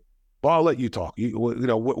 Is it, well, I'll let you talk. What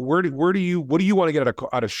do you want to get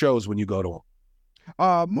out of shows when you go to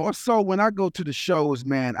them? More so when I go to the shows,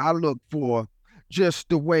 man, I look for just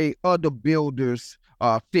the way other builders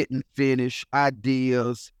fit and finish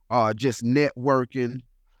ideas, just networking,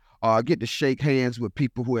 get to shake hands with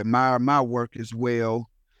people who admire my work as well,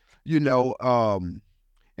 you know,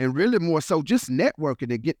 and really more so just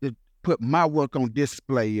networking and get to put my work on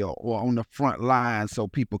display or on the front line so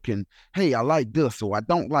people can, hey, I like this or I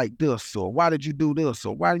don't like this or why did you do this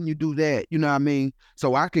or why didn't you do that? You know what I mean?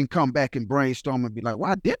 So I can come back and brainstorm and be like,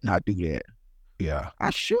 why didn't I do that? Yeah. I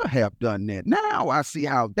should have done that. Now I see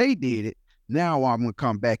how they did it. Now I'm going to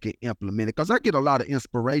come back and implement it because I get a lot of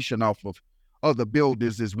inspiration off of other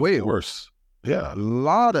builders as well. Of course. Yeah. A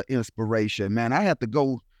lot of inspiration, man. I have to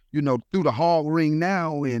go, through the hall ring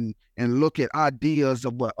now and look at ideas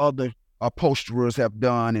of what other upholsterers have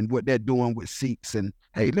done and what they're doing with seats. And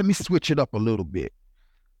hey, let me switch it up a little bit.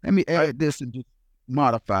 Let me add this and just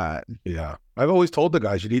modify it. Yeah. I've always told the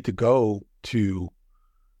guys you need to go to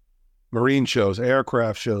marine shows,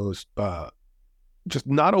 aircraft shows, just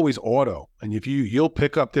not always auto. And if you'll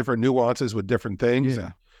pick up different nuances with different things. Yeah.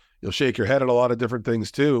 And you'll shake your head at a lot of different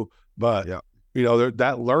things too. But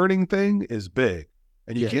that learning thing is big.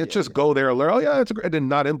 And you can't just go there and learn, oh yeah, it's great, and then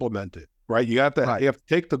not implement it. Right. You have to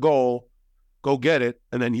take the goal, go get it,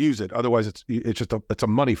 and then use it. Otherwise it's a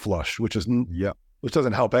money flush, which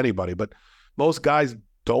doesn't help anybody. But most guys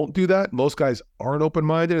don't do that. Most guys aren't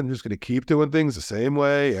open-minded and they're just going to keep doing things the same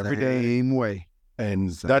way every day. Same way. And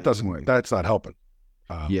that's not helping.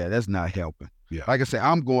 That's not helping. Yeah. Like I said,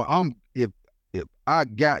 if I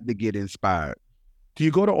got to get inspired. Do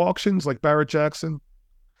you go to auctions like Barrett Jackson?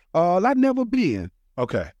 I've never been.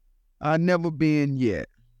 Okay. I've never been yet.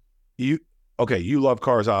 You love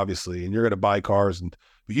cars, obviously, and you're going to buy cars,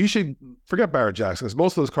 but you should forget Barrett Jackson because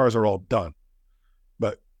most of those cars are all done.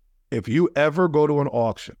 But if you ever go to an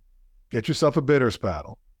auction, get yourself a bidder's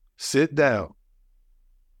paddle, sit down.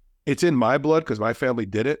 It's in my blood because my family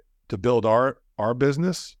did it to build our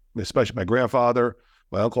business, especially my grandfather,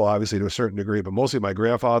 my uncle, obviously to a certain degree, but mostly my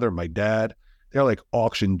grandfather, my dad. They're like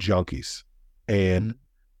auction junkies. And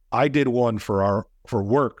I did one for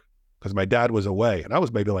work because my dad was away and I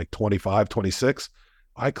was maybe like 25, 26.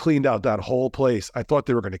 I cleaned out that whole place. I thought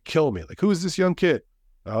they were going to kill me. Like, who is this young kid?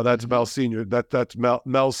 Oh, that's Mel Senior. That's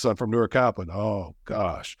Mel's son from Newark Kaplan. Oh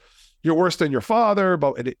gosh, you're worse than your father.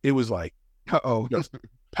 But it was like, just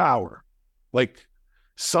power, like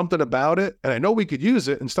something about it. And I know we could use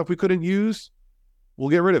it, and stuff we couldn't use, we'll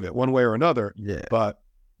get rid of it one way or another. Yeah. But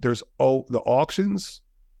the auctions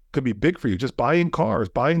could be big for you. Just buying cars,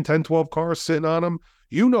 buying 10, 12 cars, sitting on them.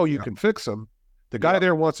 You know you can fix them. The guy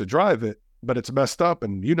there wants to drive it, but it's messed up.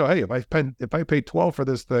 And you know, hey, if I pay 12 for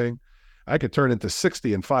this thing, I could turn into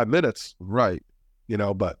 60 in 5 minutes. Right. You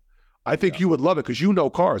know, but I think you would love it because you know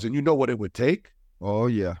cars and you know what it would take. Oh,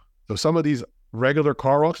 yeah. So some of these regular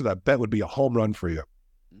car auctions, I bet would be a home run for you.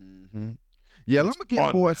 Mm-hmm. Yeah, let me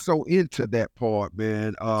get more so into that part,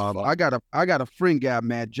 man. I got a friend guy,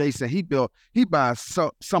 man, Jason. He buys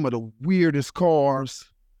some of the weirdest cars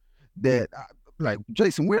that like,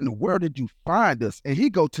 Jason, where in the world did you find this? And he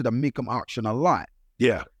go to the Mecum auction a lot.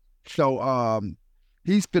 Yeah. So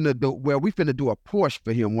we finna do a Porsche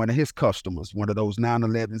for him, one of his customers, one of those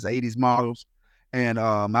 911s, 80s models. And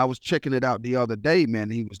I was checking it out the other day, man.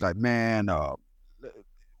 And he was like, man,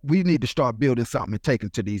 we need to start building something and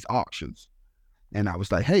taking to these auctions. And I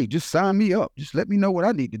was like, hey, just sign me up. Just let me know what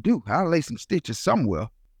I need to do. I'll lay some stitches somewhere.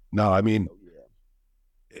 No, I mean,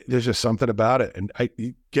 there's just something about it. And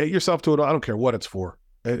you get yourself to it. I don't care what it's for.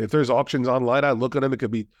 If there's auctions online, I look at them. It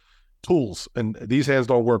could be tools. And these hands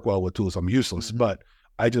don't work well with tools. I'm useless. Mm-hmm. But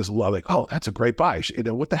I just love it. Oh, that's a great buy. You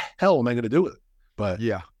know, what the hell am I going to do with it? But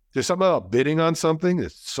yeah, there's something about bidding on something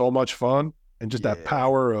that's so much fun. And just that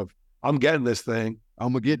power of, I'm getting this thing.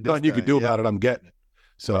 I'm going to get this Nothing you can do about it. I'm getting it.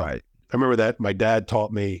 So I remember that my dad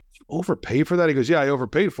taught me, overpay for that. He goes, yeah, I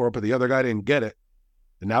overpaid for it, but the other guy didn't get it.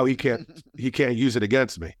 And now he can't use it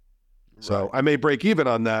against me. So I may break even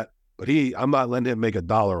on that, but I'm not letting him make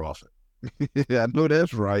 $1 off it. Yeah, I know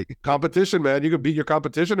that's right. Competition, man. You can beat your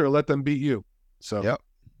competition or let them beat you. So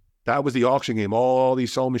that was the auction game. All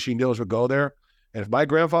these sewing machine dealers would go there. And if my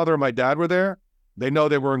grandfather and my dad were there, they know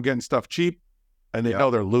they weren't getting stuff cheap and they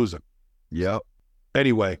know they're losing. Yep.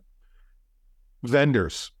 Anyway,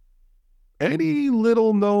 vendors. Any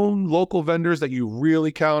little known local vendors that you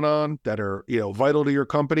really count on that are, you know, vital to your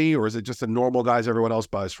company, or is it just the normal guys everyone else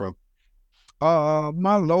buys from?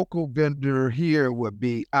 My local vendor here would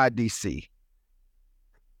be IDC.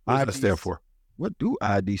 What does that stand for? What do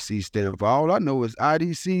IDC stand for? All I know is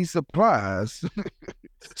IDC Supplies.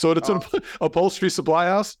 So it's an upholstery supply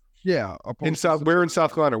house? Yeah. Where in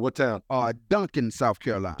South Carolina? What town? Duncan, South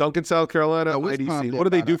Carolina. Duncan, South Carolina, IDC. What do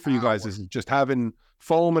they do for you guys? Is it just having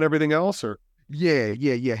foam and everything else, or? Yeah.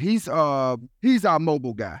 He's our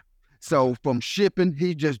mobile guy. So from shipping,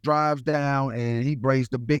 he just drives down and he brings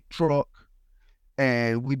the big truck,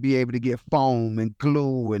 and we be able to get foam and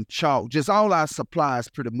glue and chalk, just all our supplies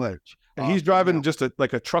pretty much. And he's driving just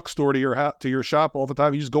like a truck store to your shop all the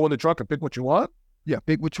time. You just go in the truck and pick what you want? Yeah,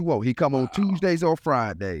 pick what you want. He come on Tuesdays or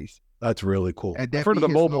Fridays. That's really cool. And I've heard of the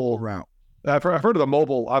mobile route. I've heard of the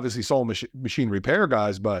mobile, obviously, sewing machine repair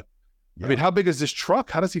guys, but I mean, how big is this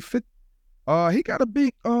truck? How does he fit? He got a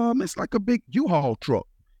big, it's like a big U-Haul truck.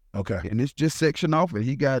 Okay. And it's just sectioned off, and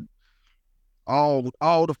he got all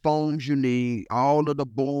the foams you need, all of the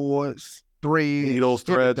boards, threads, needles,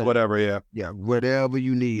 threads, whatever. Yeah, whatever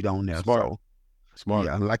you need on there. Smart.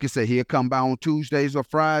 Yeah, like I said, he'll come by on Tuesdays or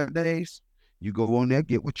Fridays. You go on there,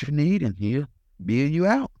 get what you need, and he'll bill you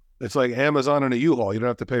out. It's like Amazon and a U-Haul. You don't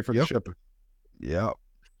have to pay for the shipping. Yep.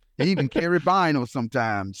 He even carry vinyl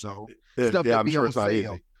sometimes. So I'm sure it's not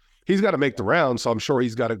easy. He's got to make the round, so I'm sure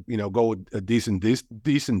he's got to, go a decent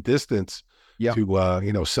distance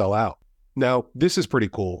to, sell out. Now, this is pretty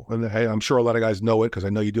cool. And I'm sure a lot of guys know it because I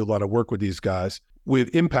know you do a lot of work with these guys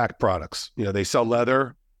with Impact Products. They sell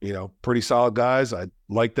leather, pretty solid guys. I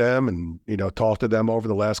like them and, talk to them over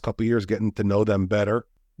the last couple of years, getting to know them better.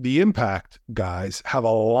 The Impact guys have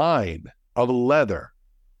a line of leather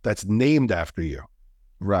that's named after you.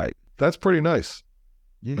 Right. That's pretty nice.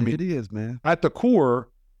 Yeah, it is, man. At the core,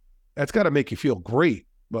 that's got to make you feel great.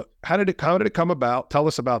 But how did it come about? Tell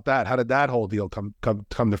us about that. How did that whole deal come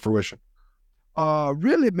to fruition?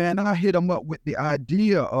 Really, man, I hit them up with the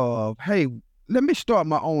idea of, hey, let me start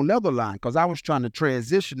my own leather line, because I was trying to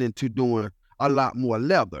transition into doing a lot more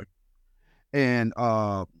leather. And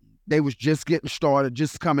they was just getting started,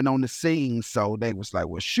 just coming on the scene. So they was like,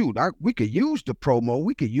 well, shoot, we could use the promo.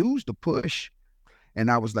 We could use the push. And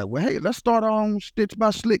I was like, well, hey, let's start our own Stitch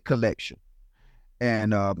by Slick collection.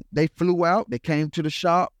 And they flew out. They came to the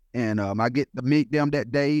shop, and I get to meet them that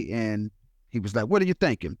day. And he was like, what are you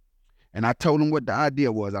thinking? And I told him what the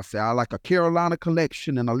idea was. I said, I like a Carolina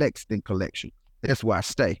collection and a Lexington collection. That's where I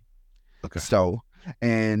stay. Okay. So,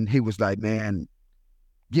 and he was like, man,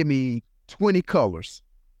 give me 20 colors.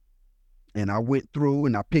 And I went through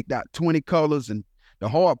and I picked out 20 colors. And the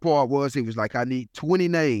hard part was, he was like, I need 20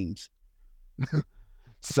 names.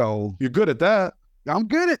 So You're good at that. I'm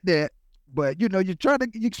good at that. But, you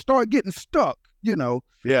start getting stuck,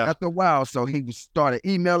 Yeah. after a while. So he started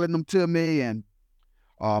emailing them to me, and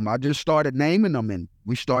I just started naming them, and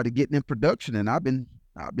we started getting in production, and I've been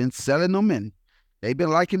selling them, and they've been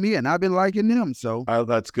liking me, and I've been liking them. So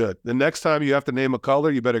That's good. The next time you have to name a color,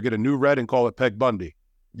 you better get a new red and call it Peg Bundy.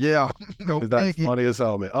 yeah, That's funny as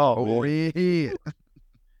hell, man. Oh, man.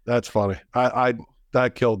 That's funny.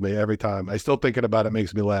 That killed me every time. I still thinking about it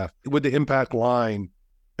makes me laugh. With the impact line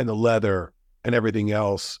and the leather and everything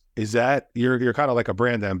else, is that you're kind of like a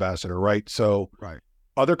brand ambassador, right? So Right.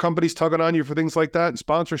 Other companies tugging on you for things like that and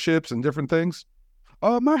sponsorships and different things?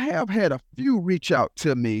 I have had a few reach out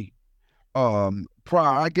to me prior,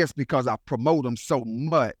 I guess because I promote them so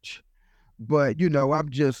much. But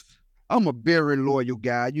I'm a very loyal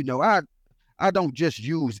guy. I don't just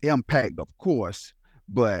use impact, of course,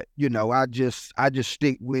 but I just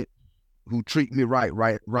stick with who treat me right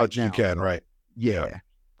Much now. you can, right? Yeah.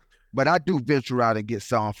 But I do venture out and get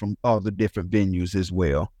some from other different venues as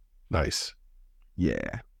well. Nice.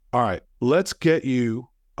 Yeah. All right. Let's get you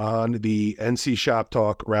on the NC Shop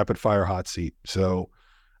Talk Rapid Fire Hot Seat. So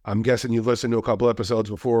I'm guessing you've listened to a couple episodes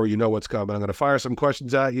before. You know what's coming. I'm going to fire some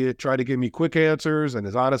questions at you. Try to give me quick answers and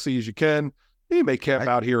as honestly as you can. You may camp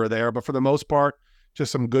out here or there, but for the most part,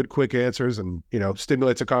 just some good quick answers and,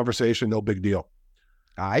 stimulates a conversation. No big deal.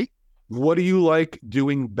 All right. What do you like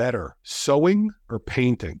doing better, sewing or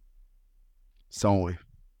painting? Sewing.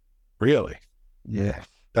 Really? Yeah.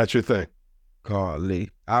 That's your thing? Golly.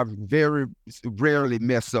 I very rarely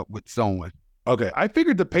mess up with sewing. Okay. I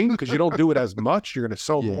figured the paint, because you don't do it as much. You're going to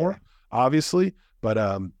sew more, obviously. But,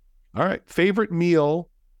 all right. Favorite meal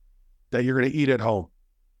that you're going to eat at home?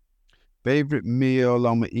 Favorite meal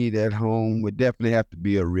I'm going to eat at home would definitely have to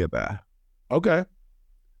be a ribeye. Okay.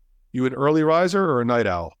 You an early riser or a night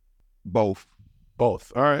owl? Both.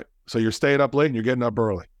 Both. All right. So you're staying up late and you're getting up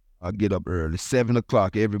early. I get up early, 7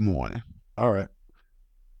 o'clock every morning. All right.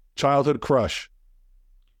 Childhood crush?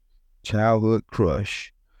 Childhood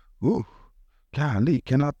crush. Ooh, golly,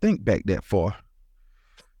 can I think back that far?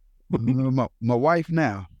 my wife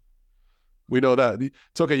now. We know that.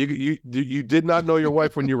 It's okay. You did not know your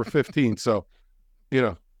wife when you were 15, so,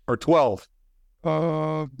 or 12.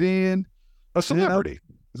 Then a celebrity.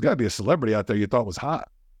 There's got to be a celebrity out there you thought was hot.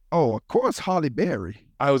 Oh, of course, Holly Berry.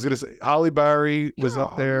 I was going to say Holly Berry was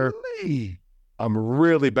up there. I'm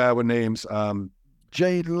really bad with names.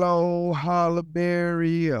 J-Lo, Holly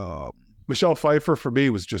Berry. Michelle Pfeiffer for me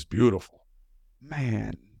was just beautiful.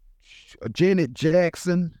 Man, Janet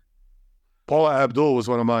Jackson. Paula Abdul was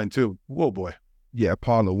one of mine too. Whoa, boy. Yeah,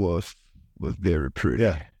 Paula was very pretty.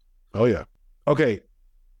 Yeah. Oh, yeah. Okay.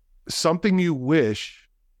 Something you wish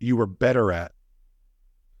you were better at.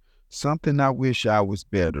 Something I wish I was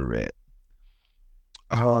better at.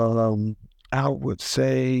 I would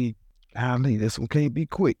say, golly, this one can't be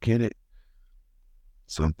quick, can it?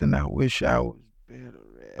 Something I wish I was better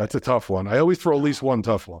at. That's a tough one. I always throw at least one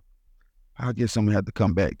tough one. I guess I'm going to have to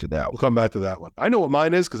come back to that one. We'll come back to that one. I know what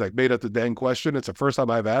mine is because I made up the dang question. It's the first time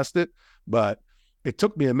I've asked it, but it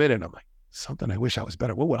took me a minute. I'm like, something I wish I was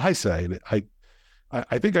better. What would I say? And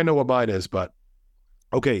I think I know what mine is, but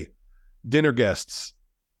okay. Dinner guests.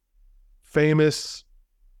 Famous,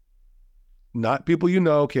 not people you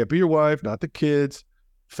know, can't be your wife, not the kids,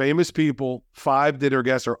 famous people, 5 dinner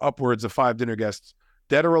guests or upwards of 5 dinner guests,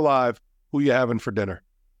 dead or alive, who you having for dinner?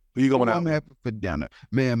 Who you going out? I'm having for dinner.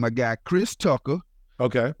 Man, my guy, Chris Tucker.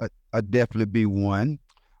 Okay. I'd definitely be one.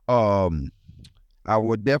 I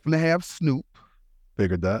would definitely have Snoop.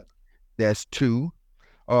 Figured that. That's 2.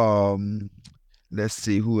 Let's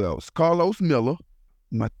see who else. Carlos Miller.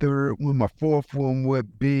 My 3rd one. My 4th one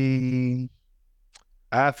would be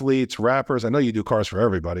athletes, rappers. I know you do cars for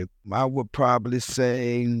everybody. I would probably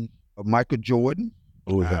say Michael Jordan.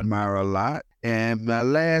 Ooh, I admire a lot. And my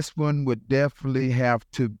last one would definitely have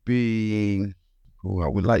to be who I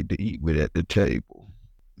would like to eat with at the table.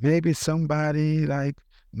 Maybe somebody like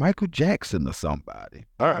Michael Jackson or somebody.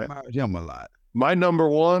 All right. I admire him a lot. My number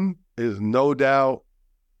 1 is no doubt,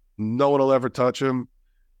 no one will ever touch him,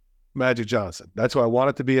 Magic Johnson. That's who I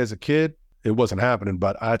wanted to be as a kid. It wasn't happening,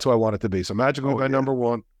 but that's who I wanted to be. So Magic was my number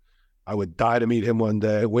 1. I would die to meet him one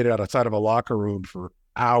day. I waited outside of a locker room for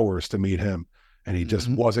hours to meet him, and he just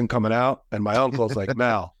wasn't coming out. And my uncle's like,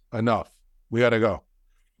 Mal, enough. We got to go.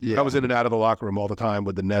 Yeah. I was in and out of the locker room all the time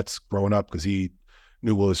with the Nets growing up because he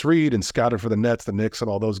knew Willis Reed and scouted for the Nets, the Knicks, and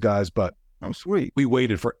all those guys. But oh, sweet. We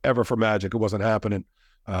waited forever for Magic. It wasn't happening.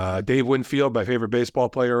 Dave Winfield, my favorite baseball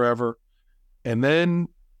player ever. And then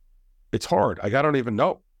it's hard. I don't even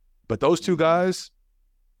know. But those two guys,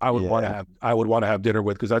 I would want to have dinner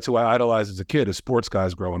with, because that's who I idolized as a kid, as sports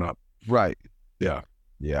guys growing up. Right. Yeah.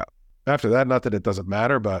 Yeah. After that, not that it doesn't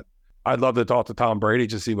matter, but I'd love to talk to Tom Brady,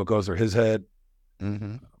 just see what goes through his head.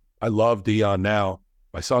 Mm-hmm. I love Dion now.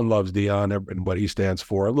 My son loves Dion and what he stands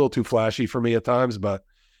for. A little too flashy for me at times, but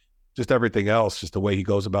just everything else, just the way he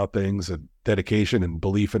goes about things and dedication and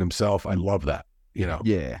belief in himself. I love that,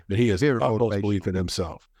 Yeah. But he has utmost belief in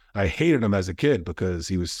himself. I hated him as a kid because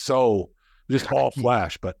he was so just all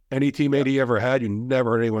flash, but any teammate he ever had, you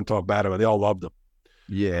never heard anyone talk bad about him. They all loved him.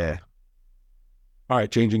 Yeah. All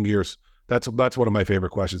right, changing gears. That's one of my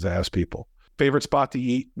favorite questions to ask people. Favorite spot to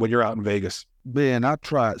eat when you're out in Vegas? Man, I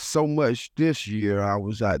tried so much this year. I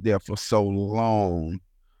was out there for so long.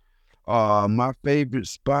 My favorite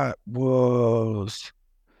spot was,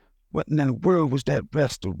 what in the world was that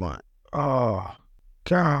restaurant? Oh,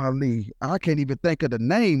 golly, I can't even think of the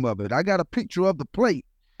name of it. I got a picture of the plate.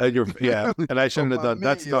 And and I shouldn't have done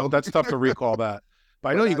that's tough to recall that. But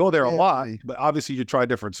I know you go there a lot. But obviously you try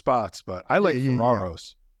different spots. But I like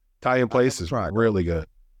Ferraro's. Italian place is really good.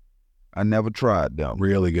 I never tried them.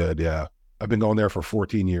 Really good, yeah. I've been going there for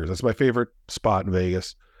 14 years. That's my favorite spot in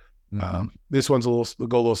Vegas. Mm-hmm. This one's go a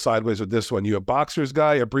little sideways with this one. You a boxers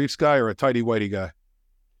guy, a briefs guy, or a tighty whitey guy?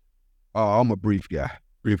 Oh, I'm a brief guy.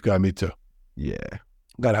 Brief guy, me too. Yeah.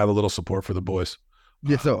 Got to have a little support for the boys.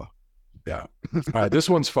 Yes, sir. Yeah. All right, this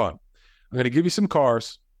one's fun. I'm going to give you some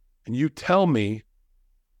cars, and you tell me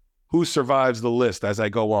who survives the list as I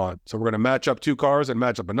go on. So we're going to match up two cars and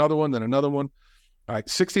match up another one, then another one. All right,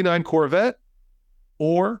 69 Corvette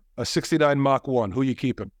or a 69 Mach 1. Who you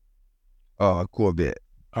keeping? Corvette.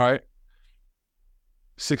 All right.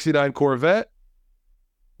 69 Corvette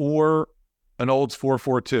or an Olds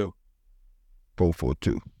 442?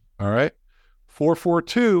 442. All right.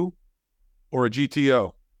 442 or a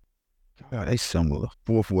GTO? God, they similar.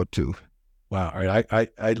 442. Wow. All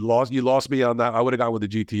right. You lost me on that. I would have gone with the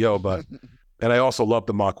GTO, but and I also love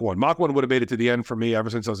the Mach 1. Mach 1 would have made it to the end for me ever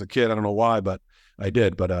since I was a kid. I don't know why, but I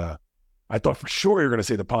did. But I thought for sure you were going to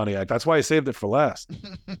say the Pontiac. That's why I saved it for last.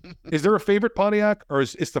 Is there a favorite Pontiac, or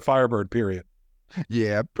is it's the Firebird, period?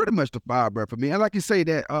 Yeah, pretty much the Firebird for me. And like you say,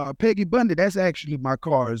 that Peggy Bundy, that's actually my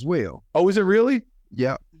car as well. Oh, is it really?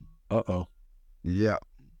 Yeah. Uh-oh. Yeah.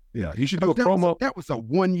 Yeah. You should do a promo. That was a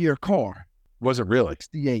 1-year car. Was it really?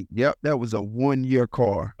 68. Yep. That was a 1-year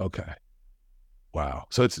car. Okay. Wow.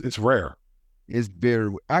 So it's rare. It's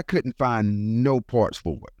very, I couldn't find no parts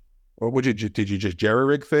for it. Or did you just jerry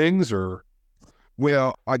rig things, or?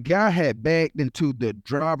 Well, a guy had bagged into the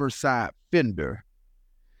driver's side fender.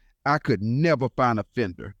 I could never find a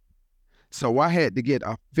fender. So I had to get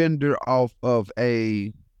a fender off of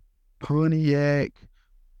a Pontiac.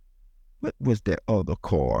 What was that other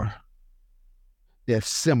car that's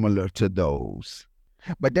similar to those?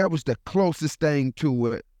 But that was the closest thing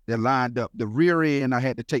to it that lined up. The rear end, I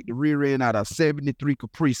had to take the rear end out of 73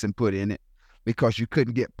 Caprice and put in it because you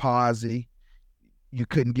couldn't get posi. You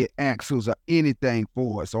couldn't get axles or anything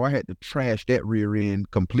for it. So I had to trash that rear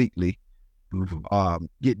end completely.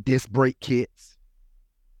 Get disc brake kits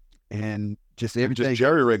and just everything. Just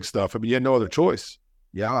jerry rig stuff. I mean, you had no other choice.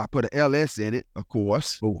 Yeah, I put an LS in it, of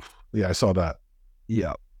course. Oof. Yeah, I saw that.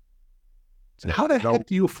 Yeah. And how the heck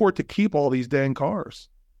do you afford to keep all these dang cars?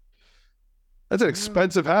 That's an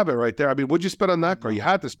expensive habit right there. I mean, what'd you spend on that car? You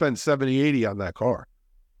had to spend 70, 80 on that car.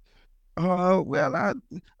 Well, a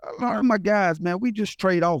lot of my guys, man, we just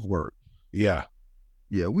trade off work. Yeah.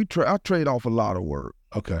 Yeah, I trade off a lot of work.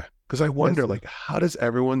 Okay. Because I wonder, how does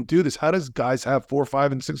everyone do this? How does guys have 4,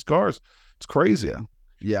 5, and 6 cars? It's crazy.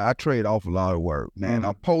 Yeah, I trade off a lot of work, man.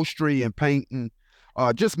 Upholstery and painting,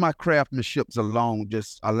 just my craftsmanships alone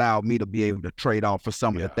just allowed me to be able to trade off for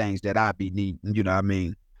some of the things that I be needing. You know what I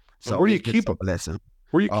mean? So where do you keep them? Lesson.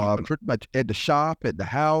 Where you keep them? Pretty much at the shop, at the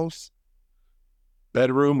house,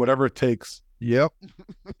 bedroom, whatever it takes. Yep.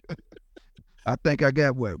 I think I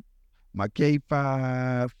got my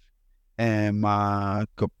K5 and my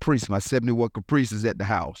Caprice, my 71 Caprice is at the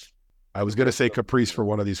house. I was gonna say Caprice for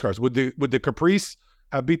one of these cars. Would the Caprice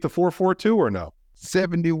have beat the 442 or no?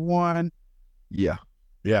 71. Yeah.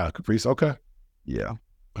 Yeah, Caprice. Okay. Yeah.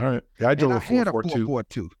 All right. Yeah, I drove a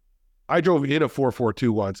 442. I drove in a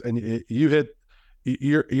 442 once, and you hit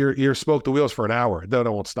your spoke the wheels for an hour. Then it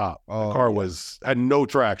won't stop. The car had no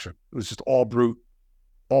traction. It was just all brute,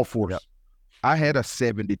 all force. Yep. I had a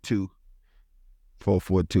 72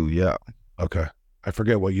 442. Yeah. Okay. I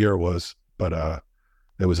forget what year it was, but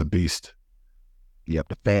it was a beast. Yep,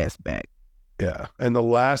 the fastback. Yeah. And the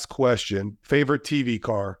last question, favorite TV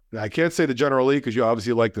car. Now, I can't say the General Lee because you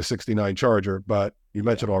obviously like the 69 Charger, but you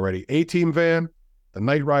mentioned already A-Team van, the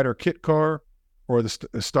Knight Rider kit car, or the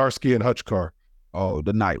Starsky and Hutch car. Oh,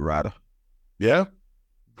 the Knight Rider. Yeah?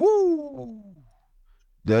 Woo!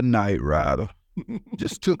 The Knight Rider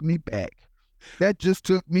just took me back. That just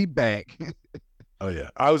took me back. Oh, yeah.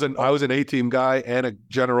 I was an A-Team guy and a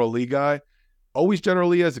General Lee guy. Always General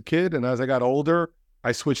Lee as a kid, and as I got older,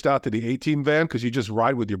 I switched out to the A-Team van because you just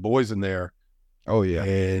ride with your boys in there. Oh, yeah.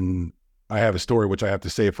 And I have a story which I have to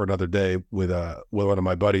save for another day with one of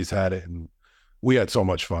my buddies had it, and we had so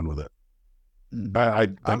much fun with it.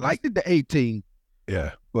 I liked it, the 18.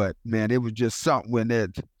 Yeah. But, man, it was just something when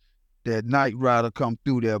that Knight Rider come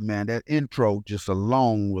through there, man. That intro just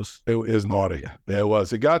alone was... It was naughty. It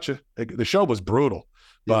was. It got you. The show was brutal,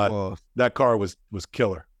 but that car was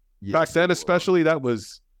killer. Yes, back then, especially, that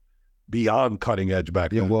was beyond cutting edge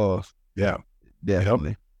back then. It was. Yeah. Definitely.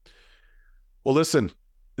 Yep. Well, listen,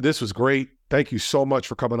 this was great. Thank you so much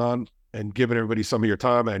for coming on and giving everybody some of your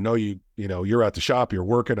time. I know you're at the shop, you're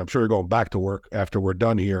working. I'm sure you're going back to work after we're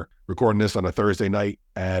done here, recording this on a Thursday night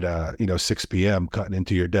at 6 p.m., cutting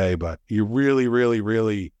into your day. But you really, really,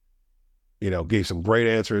 really, gave some great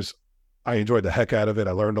answers. I enjoyed the heck out of it.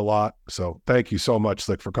 I learned a lot. So thank you so much,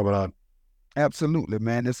 Slick, for coming on. Absolutely,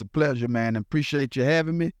 man. It's a pleasure, man. And appreciate you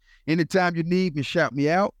having me. Anytime you need me, shout me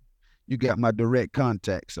out. You got my direct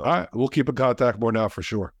contact. So. All right. We'll keep in contact more now for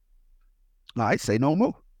sure. All right. Say no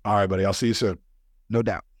more. All right, buddy. I'll see you soon. No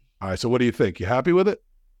doubt. All right. So what do you think? You happy with it?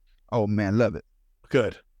 Oh, man. Love it.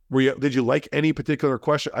 Good. Did you like any particular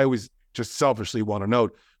question? I always just selfishly want to know,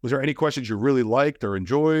 was there any questions you really liked or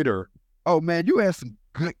enjoyed or? Oh, man. You asked some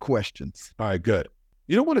good questions. All right. Good.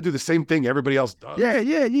 You don't want to do the same thing everybody else does.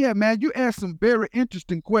 Yeah, man. You asked some very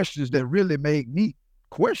interesting questions that really made me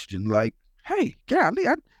question, like, hey, golly,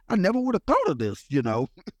 I never would have thought of this,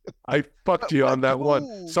 I fucked you on that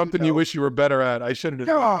one. Something you wish you were better at. I shouldn't have.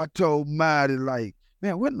 God almighty, like,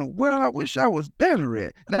 man, what in the world I wish I was better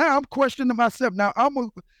at? Now I'm questioning myself. Now I'm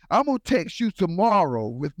gonna text you tomorrow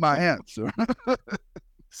with my answer.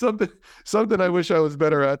 Something I wish I was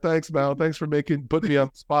better at. Thanks, Mal. Thanks for putting me on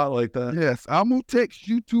the spot like that. Yes, I'm gonna text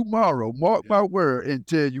you tomorrow. Mark my word and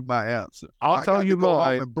tell you my answer. I'll tell you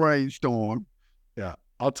mine. And brainstorm. Yeah,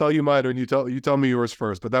 I'll tell you mine when you tell me yours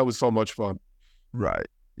first. But that was so much fun. Right,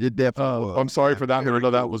 it definitely was. I'm sorry for that. I know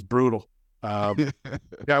that was brutal. Yeah,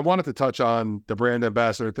 I wanted to touch on the brand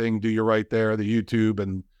ambassador thing. Do you right there, the YouTube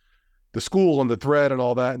and the school and the thread and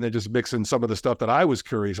all that, and then just mix in some of the stuff that I was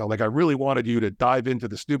curious on. Like, I really wanted you to dive into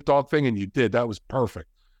the Snoop Dogg thing, and you did. That was perfect.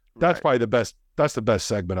 That's probably the best. That's the best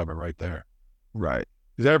segment of it right there. Right.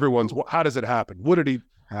 Because how does it happen?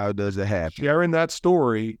 How does it happen? Sharing that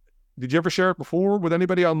story. Did you ever share it before with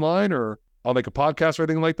anybody online or on like a podcast or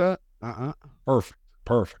anything like that?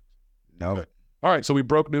 Perfect. No. Good. All right. So we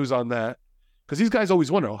broke news on that. Because these guys always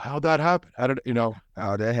wonder, how'd that happen? How'd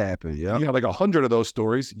that happen? Yeah. You have like 100 of those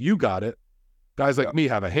stories. You got it. Guys like me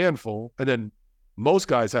have a handful, and then most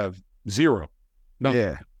guys have zero.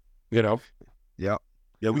 Yeah. Yep. Yeah.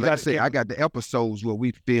 We got to say, I got the episodes where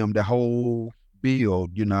we filmed the whole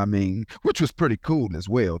build, which was pretty cool as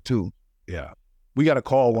well, too. Yeah. We got a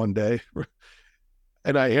call one day,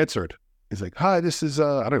 and I answered. He's like, hi, this is,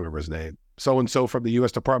 I don't remember his name, so-and-so from the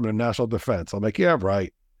U.S. Department of National Defense. I'm like, yeah,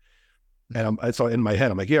 right. And so in my head,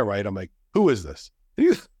 I'm like, yeah, right. I'm like, who is this?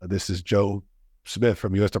 This is Joe Smith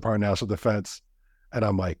from U.S. Department of National Defense. And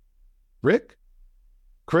I'm like, Rick?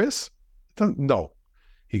 Chris? No.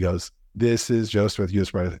 He goes, this is Joe Smith, U.S.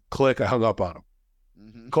 Department. Click. I hung up on him.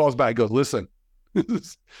 Mm-hmm. Calls back, goes, listen,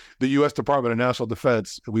 the U.S. Department of National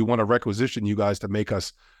Defense, we want to requisition you guys to make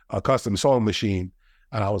us a custom sewing machine.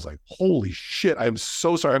 And I was like, holy shit, I am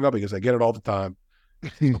so sorry I hung up because I get it all the time.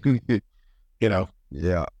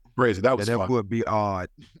 Yeah. Crazy. That was fun. That would be odd.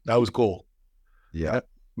 That was cool. Yeah.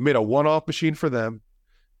 Made a one-off machine for them.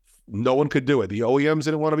 No one could do it. The OEMs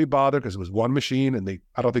didn't want to be bothered because it was one machine, and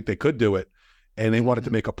I don't think they could do it. And they wanted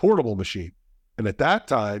to make a portable machine. And at that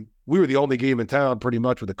time, we were the only game in town, pretty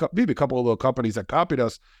much, with maybe a couple of little companies that copied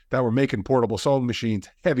us that were making portable sewing machines,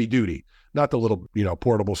 heavy duty, not the little,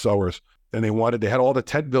 portable sewers. And they had all the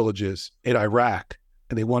tent villages in Iraq,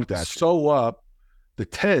 and they wanted to sew up the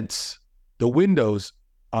tents, the windows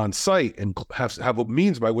on site, and have a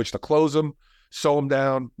means by which to close them, sew them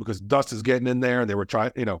down, because dust is getting in there, and they were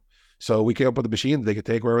trying, so we came up with a machine that they could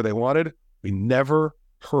take wherever they wanted. We never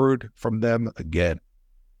heard from them again.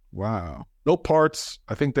 Wow. No parts.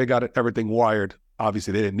 I think they got everything wired.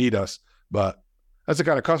 Obviously, they didn't need us, but that's the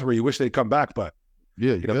kind of customer you wish they'd come back. But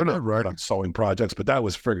yeah, they're not right on sewing projects, but that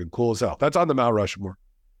was friggin' cool as hell. That's on the Mount Rushmore.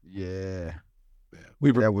 Yeah.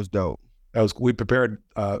 That was dope. We prepared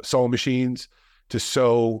sewing machines to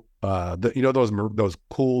sew those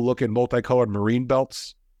cool looking multicolored marine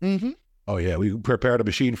belts. Mm-hmm. Oh yeah, we prepared a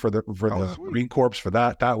machine for the Marine Corps for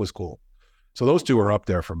that. That was cool. So those two are up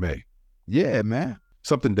there for me. Yeah, man.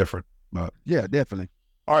 Something different. But yeah, definitely.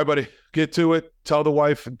 All right, buddy. Get to it. Tell the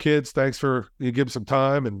wife and kids thanks for you give some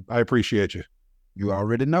time, and I appreciate you. You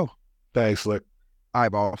already know. Thanks, Slick. All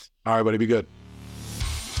right, boss. All right, buddy. Be good.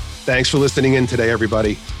 Thanks for listening in today,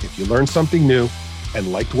 everybody. If you learned something new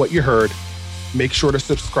and liked what you heard, make sure to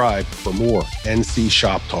subscribe for more NC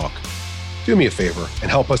Shop Talk. Do me a favor and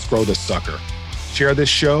help us grow this sucker. Share this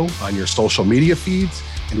show on your social media feeds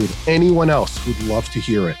and with anyone else who'd love to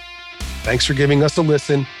hear it. Thanks for giving us a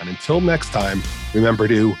listen. And until next time, remember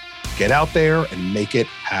to get out there and make it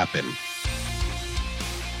happen.